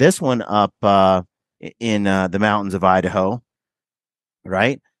 I got this one up in the mountains of Idaho,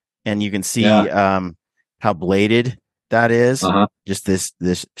 right? And you can see how bladed that is. Just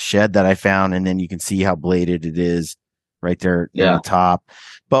this shed that I found, and then you can see how bladed it is right there on the top.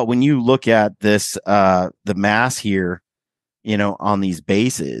 But when you look at this, the mass here, on these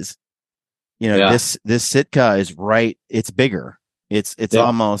bases, this Sitka is right. It's bigger. It's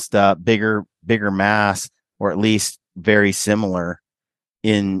almost bigger mass, or at least very similar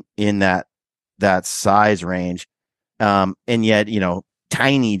in that size range. And yet,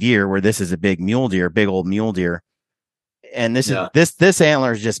 tiny deer where this is a big mule deer, big old mule deer. And this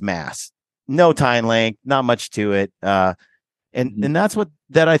antler is just mass, no tine length, not much to it. And that's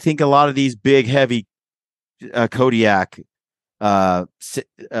that I think a lot of these big, heavy Kodiak Sitka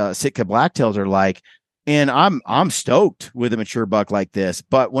Blacktails are like. And I'm stoked with a mature buck like this.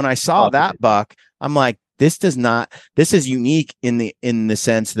 But when I saw that buck, I'm like, this is unique in the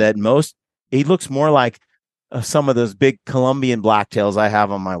sense that he looks more like some of those big Colombian blacktails I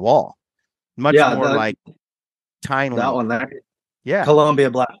have on my wall. Much more like tiny. That one there. Yeah.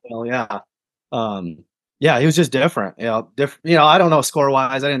 Columbia Blacktail. Yeah. He was just different. I don't know score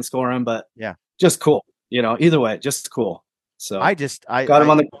wise. I didn't score him, but yeah, just cool. Either way, just cool. So I got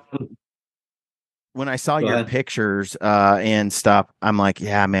him on the. When I saw your pictures and stuff, I'm like,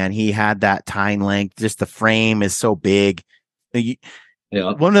 yeah, man, he had that tine length. Just the frame is so big. One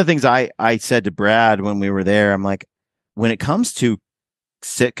of the things I said to Brad when we were there, I'm like, when it comes to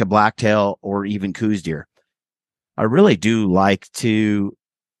Sitka Blacktail or even Coues deer, I really do like to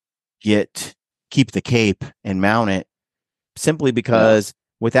keep the cape and mount it simply because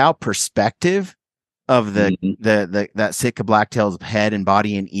without perspective of that Sitka Blacktail's head and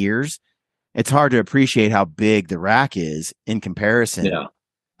body and ears, it's hard to appreciate how big the rack is in comparison.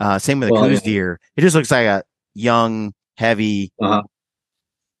 Yeah. Same with the Coues deer. It just looks like a young, heavy,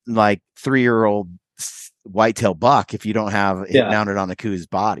 like 3-year-old whitetail buck if you don't have it mounted on the Coues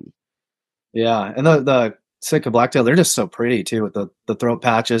body. Yeah. And the Sitka Blacktail, they're just so pretty too with the throat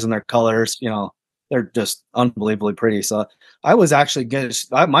patches and their colors. They're just unbelievably pretty. So I was actually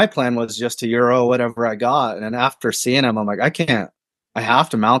my plan was just to Euro whatever I got. And after seeing him, I'm like, I have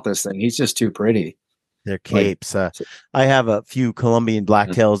to mount this thing. He's just too pretty. Their capes. I have a few Colombian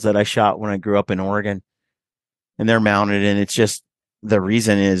blacktails that I shot when I grew up in Oregon, and they're mounted. And it's just the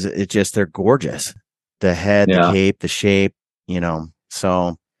reason is they're gorgeous. The head, the cape, the shape.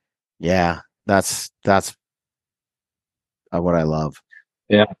 So yeah, that's what I love.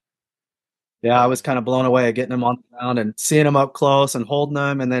 Yeah. Yeah, I was kind of blown away getting him on the ground and seeing him up close and holding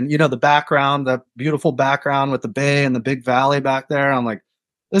him. And then, the background, the beautiful background with the bay and the big valley back there. I'm like,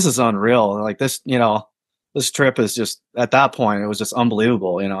 this is unreal. Like this, this trip is just, at that point, it was just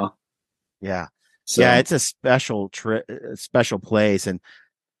unbelievable, Yeah. So, yeah, it's a special trip, special place. And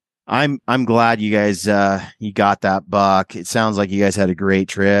I'm glad you guys, you got that buck. It sounds like you guys had a great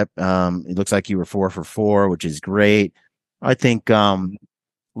trip. It looks like you were 4 for 4, which is great. I think,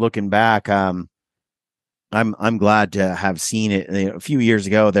 looking back, I'm glad to have seen it. A few years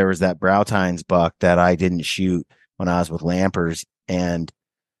ago, there was that Brow-Tines buck that I didn't shoot when I was with Lampers, and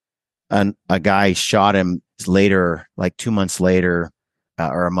a guy shot him later, like 2 months later,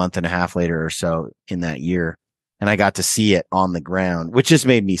 or a month and a half later or so in that year, and I got to see it on the ground, which just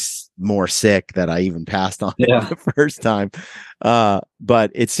made me more sick that I even passed on it the first time.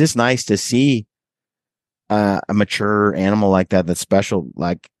 But it's just nice to see a mature animal like that that's special,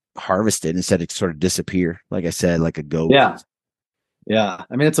 like harvested instead of sort of disappear, like I said, like a goat. Yeah.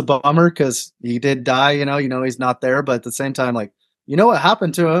 I mean, it's a bummer because he did die, he's not there, but at the same time, like, what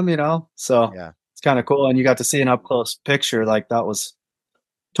happened to him, so it's kind of cool. And you got to see an up close picture. Like that was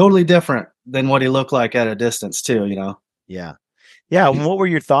totally different than what he looked like at a distance too, Yeah. And what were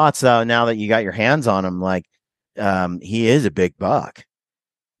your thoughts now that you got your hands on him? Like, he is a big buck.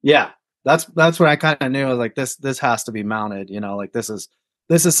 Yeah. That's what I kind of knew. I was like, this has to be mounted, like this is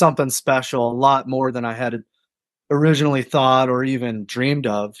something special, a lot more than I had originally thought or even dreamed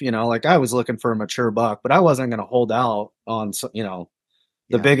of. Like I was looking for a mature buck, but I wasn't going to hold out on,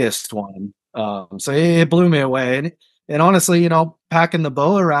 the biggest one. So it blew me away. And honestly, packing the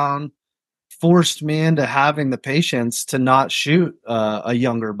bow around forced me into having the patience to not shoot a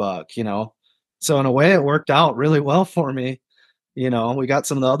younger buck, So in a way, it worked out really well for me. We got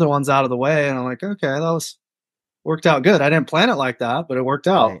some of the other ones out of the way, and I'm like, okay, that worked out good. I didn't plan it like that, but it worked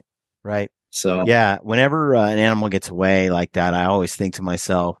out. Right. So yeah, whenever an animal gets away like that, I always think to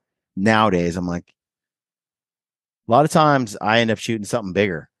myself, nowadays, I'm like, a lot of times I end up shooting something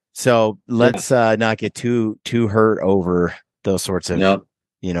bigger. So let's not get too hurt over those sorts of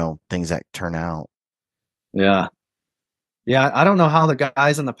things that turn out. Yeah. I don't know how the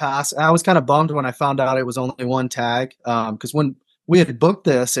guys in the past. I was kind of bummed when I found out it was only one tag. Because when we had booked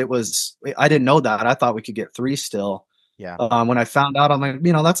this, I didn't know that. I thought we could get 3 still. Yeah. When I found out, I'm like,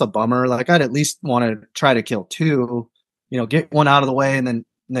 that's a bummer. Like I'd at least want to try to kill 2, get one out of the way and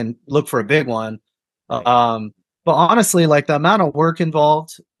then look for a big one. Right. But honestly, like the amount of work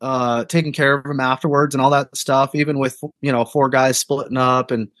involved, taking care of them afterwards and all that stuff, even with, 4 guys splitting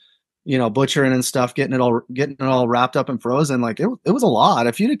up and, butchering and stuff, getting it all wrapped up and frozen. Like it was a lot.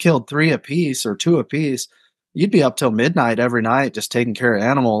 If you'd have killed 3 a piece or 2 a piece, you'd be up till midnight every night just taking care of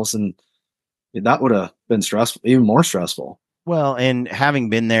animals, and that would have been stressful, even more stressful. Well, and having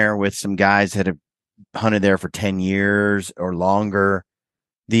been there with some guys that have hunted there for 10 years or longer,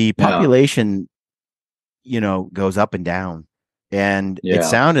 the population, goes up and down. And it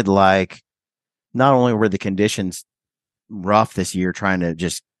sounded like not only were the conditions rough this year trying to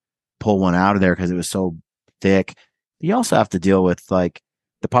just pull one out of there because it was so thick, you also have to deal with like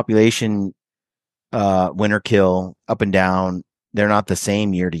the population winter kill up and down. They're not the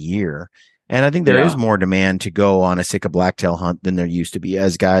same year to year. And I think there is more demand to go on a Sitka Blacktail hunt than there used to be,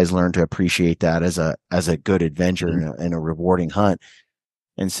 as guys learn to appreciate that as a good adventure and a rewarding hunt.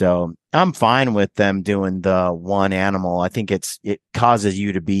 And so I'm fine with them doing the one animal. I think it causes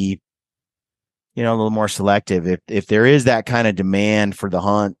you to be, a little more selective. If there is that kind of demand for the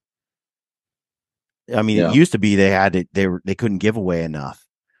hunt, I mean, it used to be they couldn't give away enough.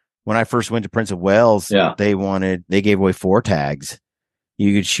 When I first went to Prince of Wales, they gave away 4 tags.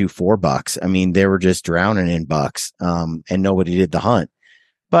 You could shoot 4 bucks. I mean, they were just drowning in bucks, and nobody did the hunt.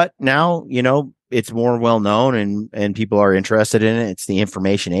 But now, it's more well known and people are interested in it. It's the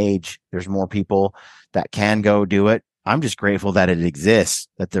information age. There's more people that can go do it. I'm just grateful that it exists,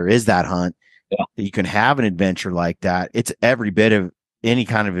 that there is that hunt, that you can have an adventure like that. It's every bit of any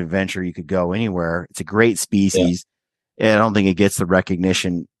kind of adventure. You could go anywhere. It's a great species. And I don't think it gets the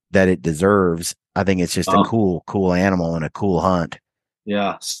recognition that it deserves. I think it's just a cool animal and a cool hunt.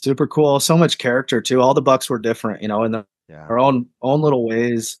 Yeah, super cool. So much character too. All the bucks were different, in their own little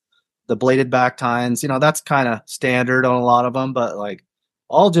ways. The bladed back tines, that's kind of standard on a lot of them, but like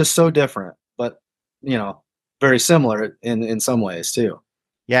all just so different, but very similar in some ways too.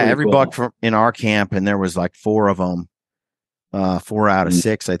 Yeah, pretty every cool. Buck in our camp, and there was like 4 of them. 4 out of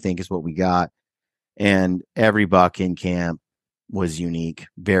 6, I think, is what we got, and every buck in camp was unique,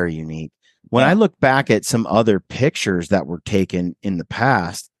 very unique. When I look back at some other pictures that were taken in the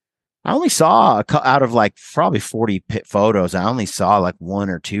past, I only saw out of like probably 40 photos. I only saw like 1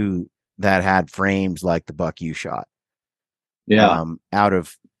 or 2 that had frames like the buck you shot. Yeah. Out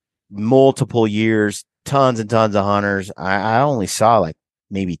of multiple years, tons and tons of hunters, I only saw like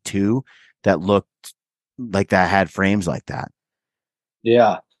maybe 2 that looked like that had frames like that.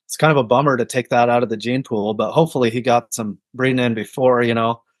 Yeah. It's kind of a bummer to take that out of the gene pool, but hopefully he got some breeding in before,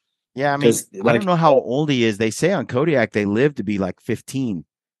 Yeah, I mean, I don't know how old he is. They say on Kodiak they live to be like 15.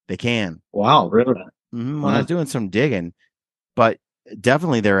 They can. Wow, really? Mm-hmm. When I was doing some digging, but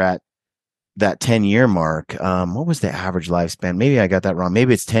definitely they're at that 10-year mark. What was the average lifespan? Maybe I got that wrong.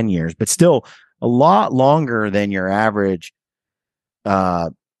 Maybe it's 10 years, but still a lot longer than your average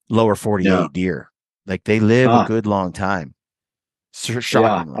lower 48 deer. Like they live a good long time.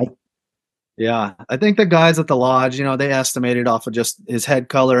 Shockingly. Yeah, I think the guys at the lodge, they estimated off of just his head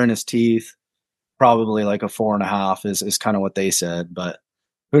color and his teeth, probably like a 4.5 is kind of what they said. But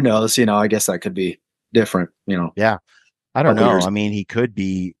who knows? I guess that could be different. Yeah, I don't know. I mean, he could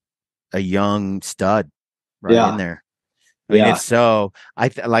be a young stud right in there. I mean, if so,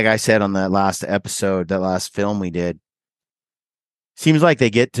 like I said on that last episode, that last film we did, seems like they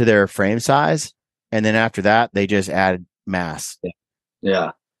get to their frame size, and then after that, they just add mass.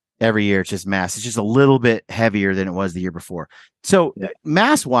 Yeah. Every year, it's just mass. It's just a little bit heavier than it was the year before. So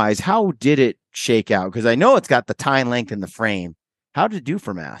mass-wise, how did it shake out? Because I know it's got the tine length in the frame. How did it do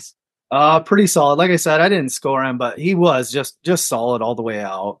for mass? Pretty solid. Like I said, I didn't score him, but he was just solid all the way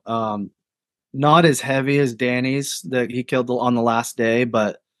out. Not as heavy as Danny's that he killed on the last day,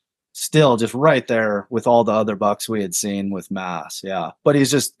 but still just right there with all the other bucks we had seen with mass. Yeah. But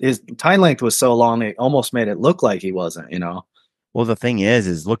his tine length was so long, it almost made it look like he wasn't, Well, the thing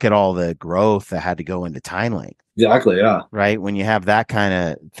is look at all the growth that had to go into tine length. Exactly. Yeah. Right. When you have that kind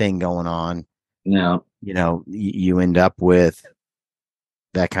of thing going on, yeah, you end up with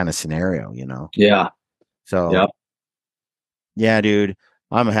that kind of scenario, Yeah. So, yeah, dude,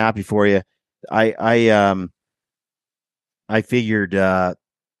 I'm happy for you. I figured,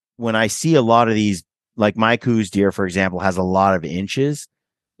 when I see a lot of these, like my coos deer, for example, has a lot of inches.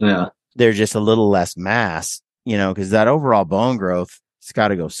 Yeah. There's just a little less mass, because that overall bone growth, it's got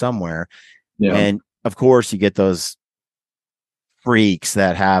to go somewhere. Yeah. And of course you get those freaks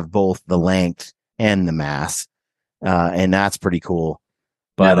that have both the length and the mass. And that's pretty cool.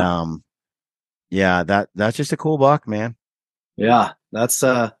 But, that's just a cool buck, man. Yeah. That's,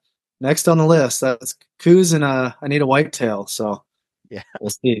 next on the list. That's coos, and I need a whitetail. So yeah,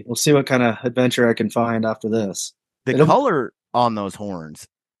 we'll see what kind of adventure I can find after this. The color on those horns,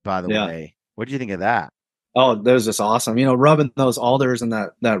 by the way, what do you think of that? Oh, that was just awesome. You know, rubbing those alders and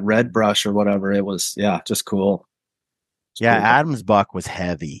that red brush or whatever. It was, yeah, just cool. Yeah, Cool. Adam's buck was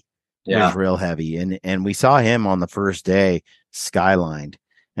heavy. It was Yeah. real heavy. And we saw him on the first day skylined.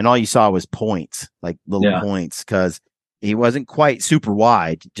 And all you saw was points, like little Yeah. points, because he wasn't quite super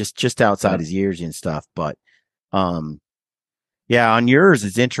wide, just outside Yeah. his ears and stuff. But yeah, on yours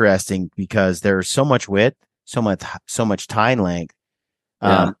it's interesting because there's so much width, so much tine length.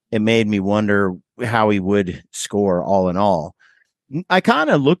 Yeah. It made me wonder how he would score all in all. I kind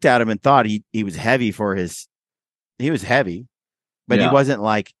of looked at him and thought he was heavy he was heavy, but he Yeah. wasn't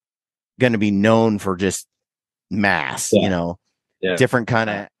like going to be known for just mass, Yeah. you know, Yeah. different kind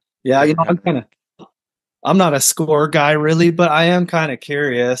of. Yeah. You know, I'm not a score guy really, but I am kind of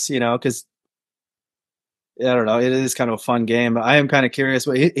curious, you know, because I don't know, it is kind of a fun game. But I am kind of curious.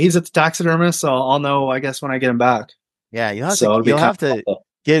 But he's at the taxidermist, so I'll know, I guess, when I get him back. Yeah, So it'll be you'll have kind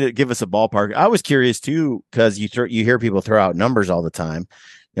to give us a ballpark. I was curious too because you hear people throw out numbers all the time,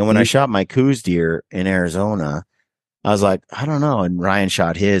 and when I shot my Coos deer in Arizona, I was like, I don't know. And Ryan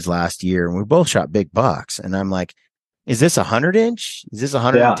shot his last year, and we both shot big bucks, and I'm like, is this 100-inch? Is this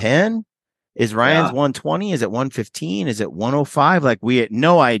 110? Is Ryan's 120? Is it 115? Is it 105? Like we had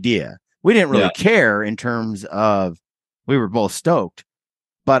no idea. We didn't really care in terms of we were both stoked,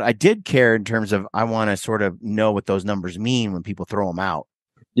 but I did care in terms of I want to sort of know what those numbers mean when people throw them out.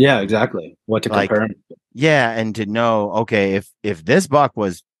 Yeah, exactly. What to compare. Yeah, and to know, okay, if this buck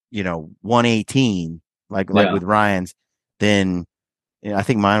was, 118, like with Ryan's, then I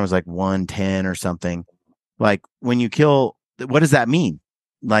think mine was like 110 or something. Like when you kill, what does that mean?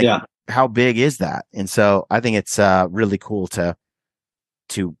 Like how big is that? And so I think it's really cool to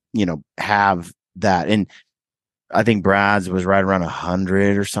have that. And I think Brad's was right around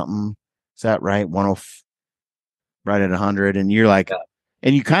 100 or something. Is that right? Right at 100. And you're like,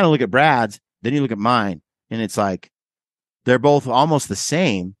 and you kind of look at Brad's, then you look at mine, and it's like they're both almost the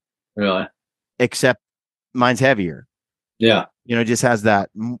same. Really? Except mine's heavier. Yeah. It just has that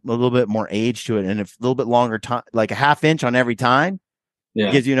a little bit more age to it, and a little bit longer time, like a half inch on every tine.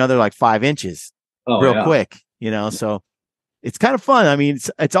 It gives you another like 5 inches real quick, so it's kind of fun. I mean,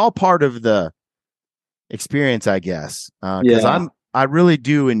 it's all part of the experience, I guess. Because I really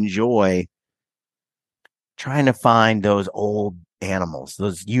do enjoy trying to find those old animals,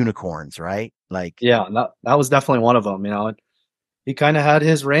 those unicorns, right? Like, yeah, that was definitely one of them. He kind of had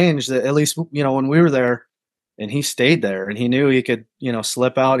his range that at least when we were there, and he stayed there, and he knew he could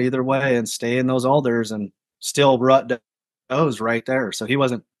slip out either way and stay in those alders and still rut does right there. So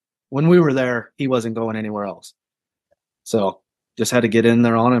when we were there, he wasn't going anywhere else. So just had to get in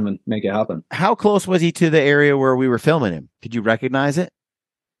there on him and make it happen. How close was he to the area where we were filming him? Could you recognize it?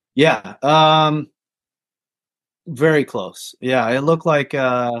 Yeah. Very close. Yeah. It looked like,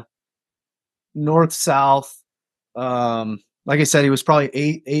 north, south. Like I said, he was probably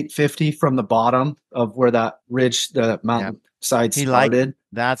 850 from the bottom of where that ridge, the mountain side started.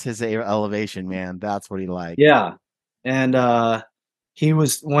 That's his elevation, man. That's what he liked. Yeah. And, he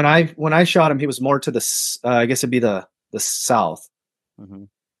was, when I shot him, he was more to the, I guess it'd be the south. Mm-hmm.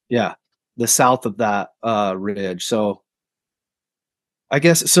 Yeah. The south of that, ridge. So I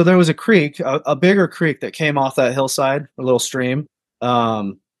guess, so there was a creek, a bigger creek that came off that hillside, a little stream.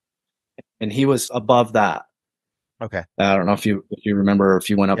 And he was above that. Okay. I don't know if you remember, if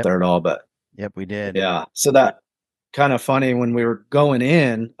you went up there at all, but yep, we did. Yeah. So that kind of funny when we were going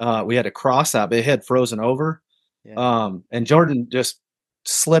in, we had to cross that, but it had frozen over. Yeah. And Jordan just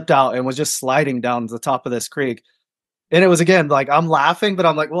slipped out and was just sliding down the top of this creek. And it was, again, like, I'm laughing, but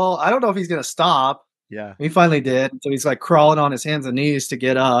I'm like, well, I don't know if he's going to stop. Yeah. He finally did. So he's like crawling on his hands and knees to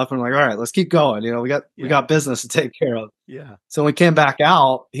get up. And I'm like, all right, let's keep going. We got business to take care of. Yeah. So when we came back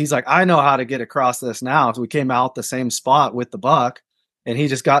out, he's like, I know how to get across this now. So we came out the same spot with the buck, and he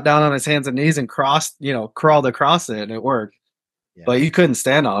just got down on his hands and knees and crawled across it, and it worked. Yeah. But you couldn't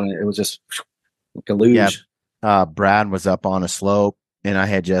stand on it. It was just like a luge. Yeah. Brad was up on a slope, and I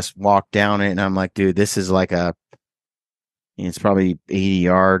had just walked down it, and I'm like, dude, this is like it's probably 80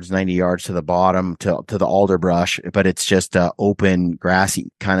 yards, 90 yards to the bottom to the alder brush, but it's just a open,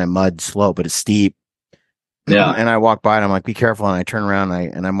 grassy kind of mud slope, but it's steep. Yeah. And I walk by and I'm like, be careful. And I turn around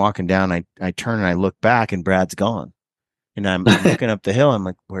and I'm walking down. I turn and I look back, and Brad's gone. And I'm looking up the hill. I'm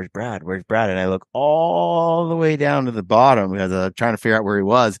like, where's Brad? Where's Brad? And I look all the way down to the bottom because I'm trying to figure out where he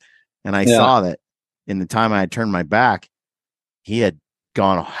was. And I saw that in the time I had turned my back, he had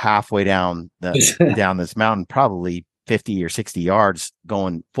gone halfway down down this mountain, probably 50 or 60 yards,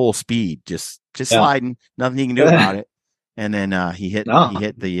 going full speed, just sliding, nothing you can do about it. And then he hit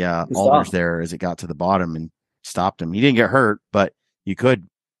the alders there as it got to the bottom and stopped him. He didn't get hurt, but you could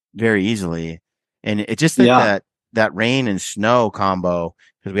very easily. And it just like Yeah. that rain and snow combo,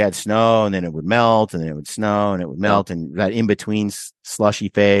 because we had snow and then it would melt and then it would snow and it would melt, and that in between slushy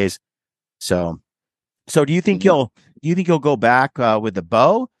phase. So do you think you'll go back with the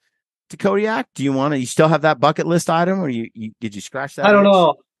bow to Kodiak? Do you still have that bucket list item, or you did you scratch that I don't itch?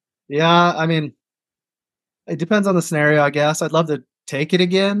 know. Yeah, I mean, it depends on the scenario, I guess. I'd love to take it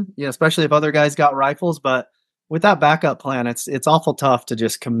again, especially if other guys got rifles. But with that backup plan, it's awful tough to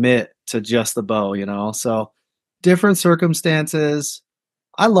just commit to just the bow. So different circumstances.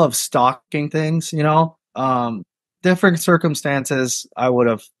 I love stocking things. Different circumstances, I would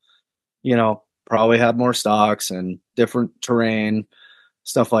have, probably had more stocks and different terrain,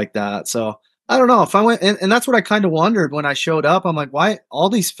 stuff like that. So I don't know if I went, and that's what I kind of wondered when I showed up. I'm like, why all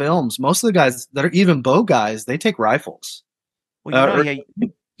these films? Most of the guys that are even bow guys, they take rifles. Well, Or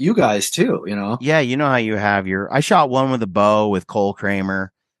you guys too, yeah, you know how you have I shot one with a bow with Cole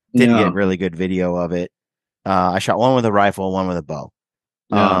Kramer. Didn't Yeah, get really good video of it. I shot one with a rifle, one with a bow.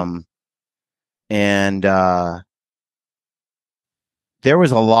 yeah, And there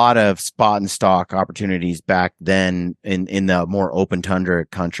was a lot of spot and stock opportunities back then in the more open tundra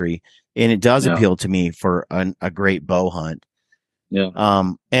country, and it does yeah, appeal to me for a great bow hunt. yeah,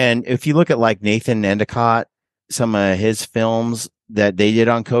 And if you look at like Nathan Endicott, some of his films that they did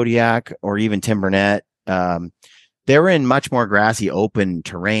on Kodiak, or even Tim Burnett, they were in much more grassy, open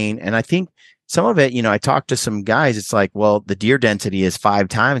terrain. And I think some of it, I talked to some guys, it's like, well, the deer density is 5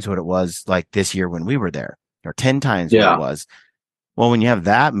 times what it was like this year when we were there, or 10 times what it yeah, was. Well, when you have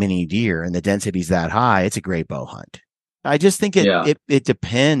that many deer and the density's that high, it's a great bow hunt. I just think yeah, it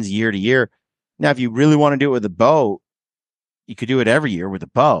depends year to year. Now, if you really want to do it with a bow, you could do it every year with a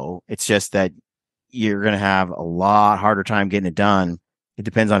bow. It's just that you're going to have a lot harder time getting it done. It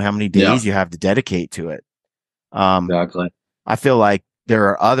depends on how many yeah, days you have to dedicate to it. Um, exactly. I feel like there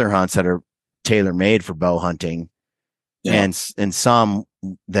are other hunts that are tailor made for bow hunting, Yeah, and some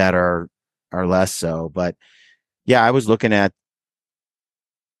that are less so. But yeah, I was looking at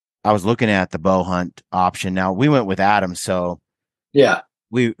the bow hunt option. Now we went with Adam, so yeah.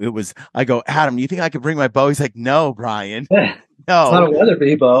 I go, Adam, do you think I could bring my bow? He's like, no, Brian, It's not no, a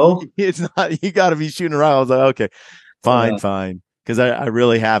Weatherby bow. it's not. You got to be shooting around. I was like, okay, fine, Yeah, fine. Because I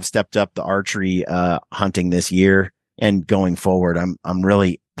really have stepped up the archery hunting this year, and going forward,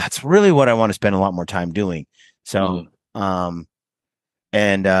 that's really what I want to spend a lot more time doing. So,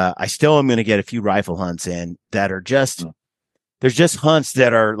 and I still am going to get a few rifle hunts in that are just, there's just hunts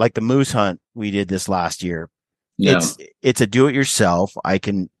that are like the moose hunt we did this last year. yeah, It's a do it yourself. I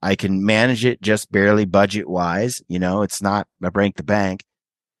can manage it just barely budget wise. It's not a break the bank,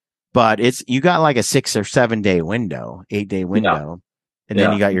 but you got like a 6 or 7 day window, 8-day yeah, window. And then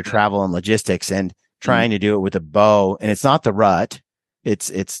yeah, you got your travel and logistics, and trying to do it with a bow. And it's not the rut.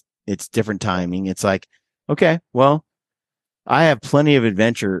 It's different timing. It's like, okay, well, I have plenty of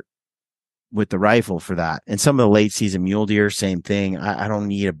adventure with the rifle for that. And some of the late season mule deer, same thing. I don't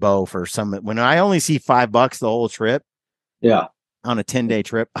need a bow for some, when I only see $5 the whole trip yeah, on a 10-day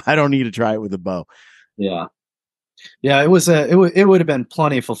trip, I don't need to try it with a bow. yeah. Yeah, it would have been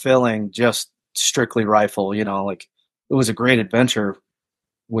plenty fulfilling just strictly rifle, like it was a great adventure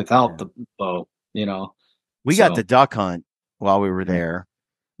without the bow, We got the duck hunt while we were there.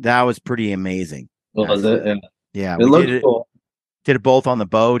 That was pretty amazing. Was it? Yeah. Yeah, It we looked cool. did it both on the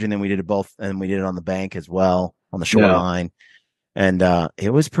boat, and then we did it on the bank as well, on the Yeah. shoreline. And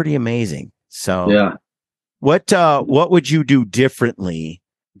it was pretty amazing. So Yeah. what would you do differently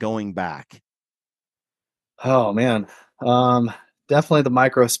going back? Oh man. Definitely the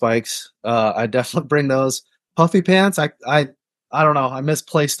micro spikes. I definitely bring those puffy pants. I don't know. I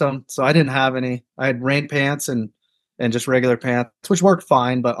misplaced them, so I didn't have any. I had rain pants and just regular pants, which worked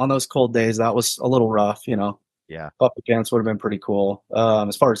fine. But on those cold days, that was a little rough. Yeah. Puffy pants would have been pretty cool.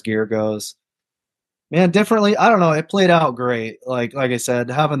 As far as gear goes, man, differently. I don't know. It played out great. Like I said,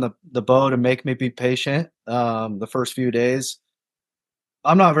 having the bow to make me be patient. The first few days,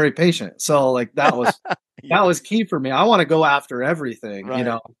 I'm not very patient, so like that was key for me. I want to go after everything,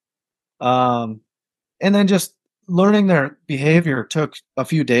 Right. And then just learning their behavior took a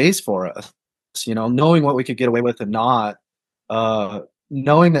few days for us. Knowing what we could get away with and not.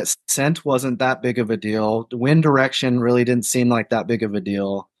 Knowing that scent wasn't that big of a deal. The wind direction really didn't seem like that big of a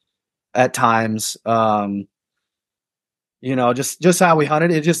deal at times. Just how we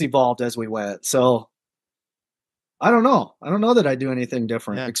hunted, it just evolved as we went. So I don't know. I don't know that I do anything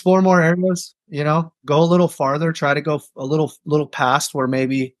different. Yeah. Explore more areas, go a little farther, try to go a little past where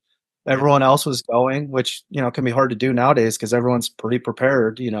maybe everyone else was going, which, can be hard to do nowadays because everyone's pretty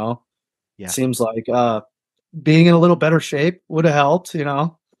prepared, Yeah. Seems like being in a little better shape would have helped,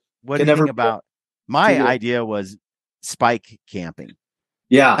 What do you think about My idea was spike camping.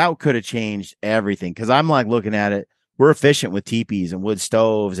 Yeah. That could have changed everything. Cause I'm like looking at it. We're efficient with teepees and wood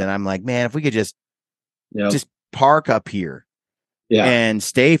stoves. And I'm like, man, if we could just park up here and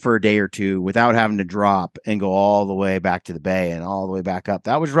stay for a day or two without having to drop and go all the way back to the bay and all the way back up.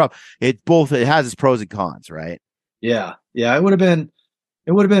 That was rough. It has its pros and cons, right? Yeah. Yeah. It would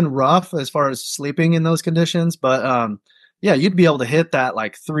have been rough as far as sleeping in those conditions, but yeah, you'd be able to hit that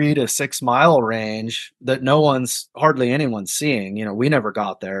like 3 to 6 mile range that hardly anyone's seeing. You know, we never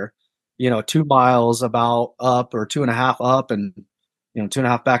got there. You know, 2 miles about up or 2.5 up, and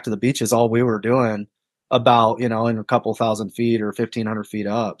 2.5 back to the beach is all we were doing. About in a couple thousand feet or 1,500 feet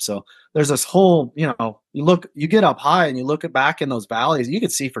up. So there's this whole you get up high and you look back in those valleys, you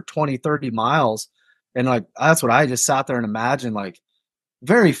could see for 20, 30 miles, and like that's what I just sat there and imagined. Like,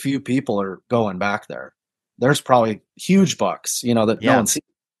 very few people are going back there. There's probably huge bucks, that no one sees.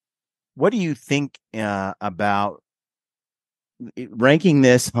 What do you think about ranking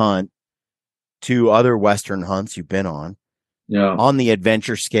this hunt to other Western hunts you've been on? Yeah. On the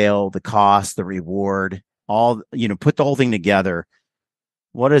adventure scale, the cost, the reward, all, put the whole thing together.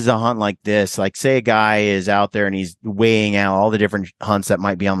 What is a hunt like this? Like, say a guy is out there and he's weighing out all the different hunts that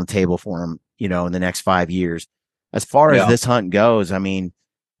might be on the table for him, in the next 5 years. As far as this hunt goes, I mean,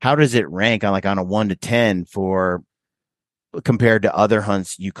 how does it rank on a 1 to 10 compared to other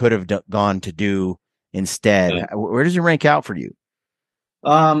hunts you could have gone to do instead? Yeah. Where does it rank out for you?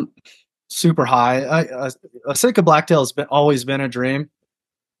 Super high. A Sitka Blacktail has always been a dream.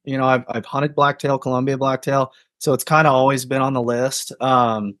 I've hunted Blacktail, Columbia Blacktail, so it's kind of always been on the list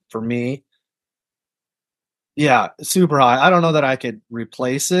for me. Yeah, super high. I don't know that I could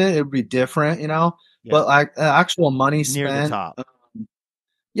replace it. It would be different, but actual money spent near the top.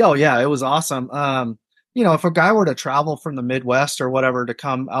 Yeah, it was awesome. If a guy were to travel from the Midwest or whatever to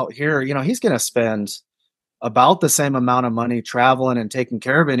come out here, he's going to spend about the same amount of money traveling and taking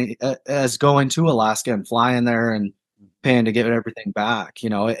care of it as going to Alaska and flying there and paying to get everything back,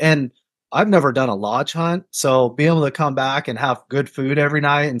 and I've never done a lodge hunt. So being able to come back and have good food every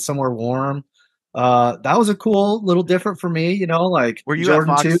night and somewhere warm, that was a cool little different for me, like were you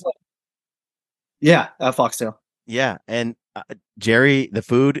Jordan at Fox? too? Yeah, at Foxtail. Yeah. And Jerry, the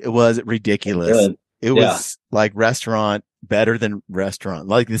food was ridiculous. It was like restaurant, better than restaurant.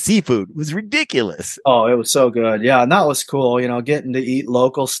 Like the seafood was ridiculous. Oh, it was so good. Yeah. And that was cool, getting to eat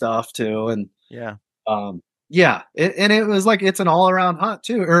local stuff too. And it was like, it's an all around hunt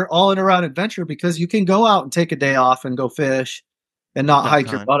too, or all around adventure, because you can go out and take a day off and go fish and not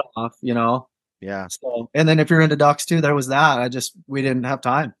hike your butt off, Yeah. So, and then if you're into ducks too, there was that. We didn't have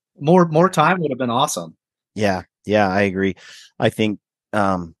time. More time would have been awesome. Yeah. Yeah. I agree. I think,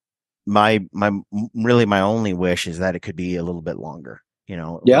 my only wish is that it could be a little bit longer,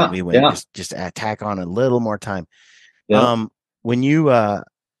 we went just tack on a little more time. When you,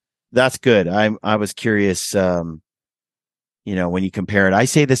 that's good. I was curious, when you compare it, I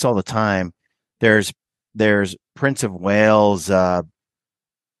say this all the time. There's Prince of Wales,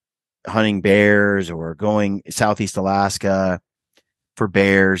 hunting bears or going Southeast Alaska for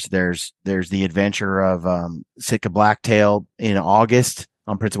bears. There's the adventure of, Sitka Blacktail in August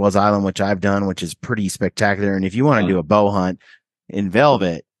on Prince of Wales Island, which I've done, which is pretty spectacular. And if you want to do a bow hunt in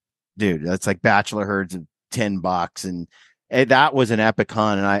velvet, dude, that's like bachelor herds of $10. And that was an epic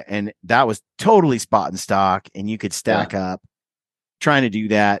hunt. And that was totally spot and stock, and you could stack up. Trying to do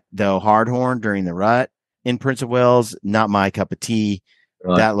that though, hardhorn during the rut in Prince of Wales, not my cup of tea.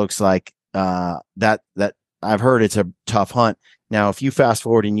 Right. That looks like, that I've heard it's a tough hunt. Now, if you fast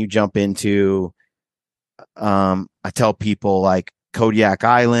forward and you jump into, I tell people like Kodiak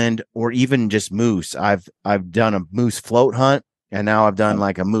Island or even just moose. I've done a moose float hunt, and now I've done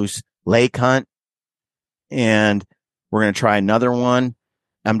like a moose lake hunt, and we're going to try another one.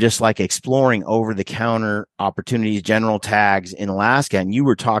 I'm just like exploring over the counter opportunities, general tags in Alaska. And you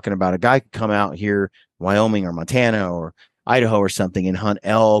were talking about a guy could come out here, Wyoming or Montana or Idaho or something, and hunt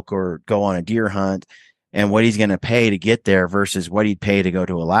elk or go on a deer hunt, and what he's going to pay to get there versus what he'd pay to go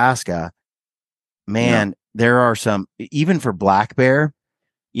to Alaska. Man, there are some, even for black bear,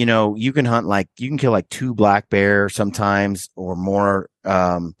 you can hunt you can kill like 2 black bear sometimes or more,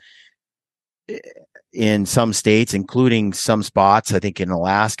 in some states, including some spots, I think in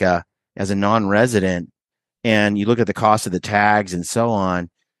Alaska, as a non-resident. And you look at the cost of the tags and so on.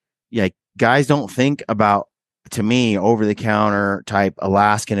 Yeah, guys don't think about, to me, over the counter type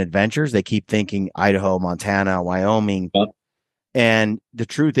Alaskan adventures. They keep thinking Idaho, Montana, Wyoming. Yep. And the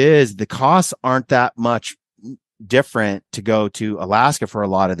truth is the costs aren't that much different to go to Alaska for a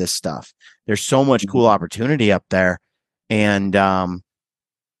lot of this stuff. There's so much cool opportunity up there. And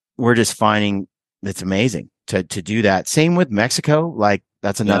we're just finding it's amazing to do that. Same with Mexico. Like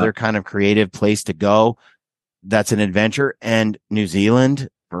that's another kind of creative place to go. That's an adventure. And New Zealand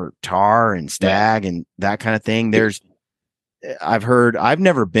for tar and stag and that kind of thing. I've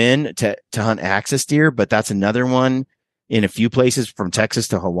never been to hunt axis deer, but that's another one in a few places from Texas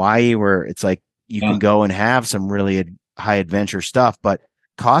to Hawaii where it's like you can go and have some really high adventure stuff. But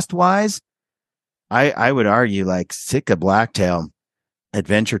cost wise, I would argue like Sitka Blacktail,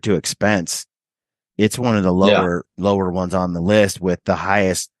 adventure to expense. It's one of the lower ones on the list with the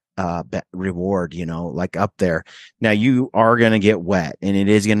highest reward, like up there. Now you are going to get wet and it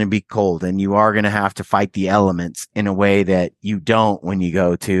is going to be cold and you are going to have to fight the elements in a way that you don't when you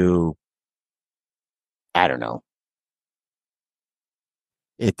go to, I don't know.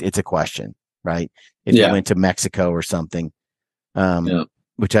 It's a question, right? If you went to Mexico or something,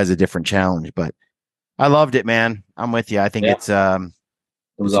 which has a different challenge, but I loved it, man. I'm with you. I think it was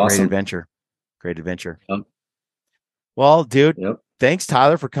awesome. Great adventure. Great adventure. Well, dude, thanks,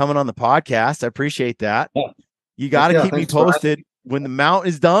 Tyler, for coming on the podcast. I appreciate that. Yeah. You got to keep me posted. When the mount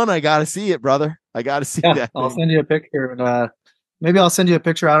is done, I got to see it, brother. I got to see that. I'll send you a picture. And maybe I'll send you a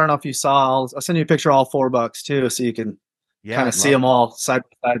picture. I don't know if you saw. I'll send you a picture of all 4 bucks, too, so you can kind of see them all side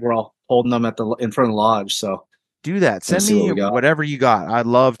by side. We're all holding them in front of the lodge. So do that. Send me whatever you got. I'd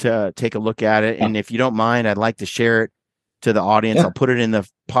love to take a look at it. And if you don't mind, I'd like to share it to the audience. I'll put it in the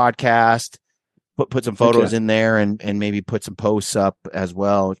podcast. Put some photos in there and maybe put some posts up as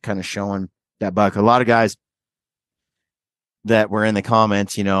well, kind of showing that buck. A lot of guys that were in the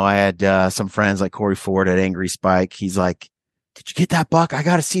comments, I had some friends like Corey Ford at Angry Spike. He's like, did you get that buck? I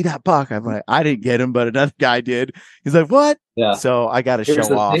got to see that buck. I'm like, I didn't get him, but another guy did. He's like, what? Yeah. So I got to show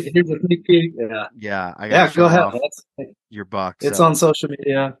off. Here's a sneak peek. Yeah. I got to show off your buck. It's on social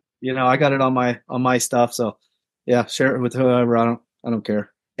media. I got it on my stuff. So yeah, share it with whoever. I don't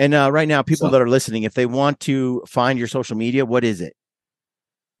care. And right now, people that are listening, if they want to find your social media, what is it?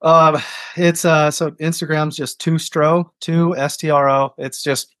 It's so Instagram's just 2stro, 2STRO. It's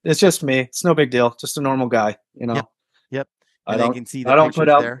just me. It's no big deal. Just a normal guy, Yep. And I can see the I don't pictures put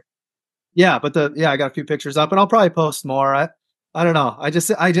out there. Yeah, but I got a few pictures up, and I'll probably post more. I don't know.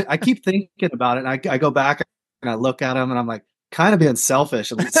 I keep thinking about it, and I go back and I look at them, and I'm like, kind of being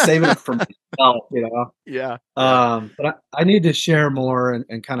selfish and saving it for myself, Yeah. But I need to share more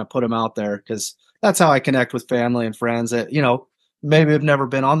and kind of put them out there because that's how I connect with family and friends that maybe have never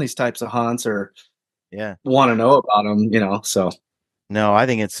been on these types of hunts or want to know about them. So no, I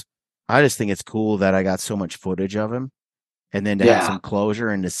just think it's cool that I got so much footage of him, and then to have some closure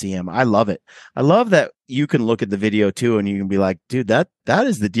and to see him. I love it. I love that you can look at the video too, and you can be like, dude, that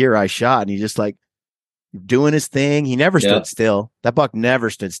is the deer I shot, and he just like doing his thing. He never stood still. That buck never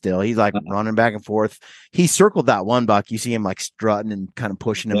stood still. He's like running back and forth. He circled that one buck. You see him like strutting and kind of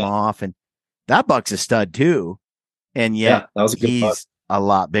pushing him off. And that buck's a stud too. And yet that was a good buck. A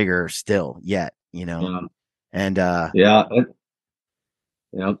lot bigger still yet, and that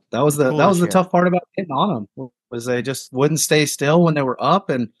was the tough part about getting on them was they just wouldn't stay still when they were up,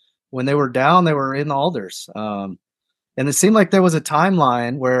 and when they were down, they were in the alders. And it seemed like there was a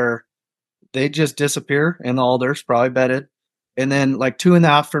timeline where they just disappear in the alders, probably bedded. And then like 2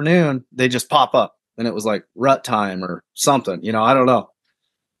 PM, they just pop up and it was like rut time or something, I don't know.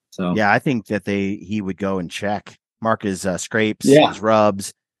 So, I think that he would go and mark his scrapes, his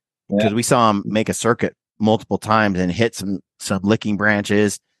rubs, because we saw him make a circuit multiple times and hit some licking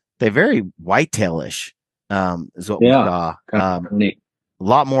branches. They're very whitetailish, is what we saw. A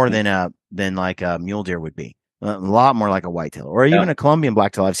lot more than like a mule deer would be. A lot more like a whitetail or even a Colombian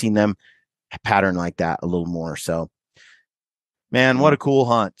blacktail. I've seen them pattern like that a little more. So, man, what a cool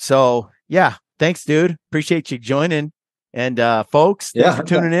hunt. So, thanks, dude. Appreciate you joining. And folks, thanks for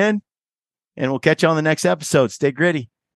tuning in. And we'll catch you on the next episode. Stay gritty.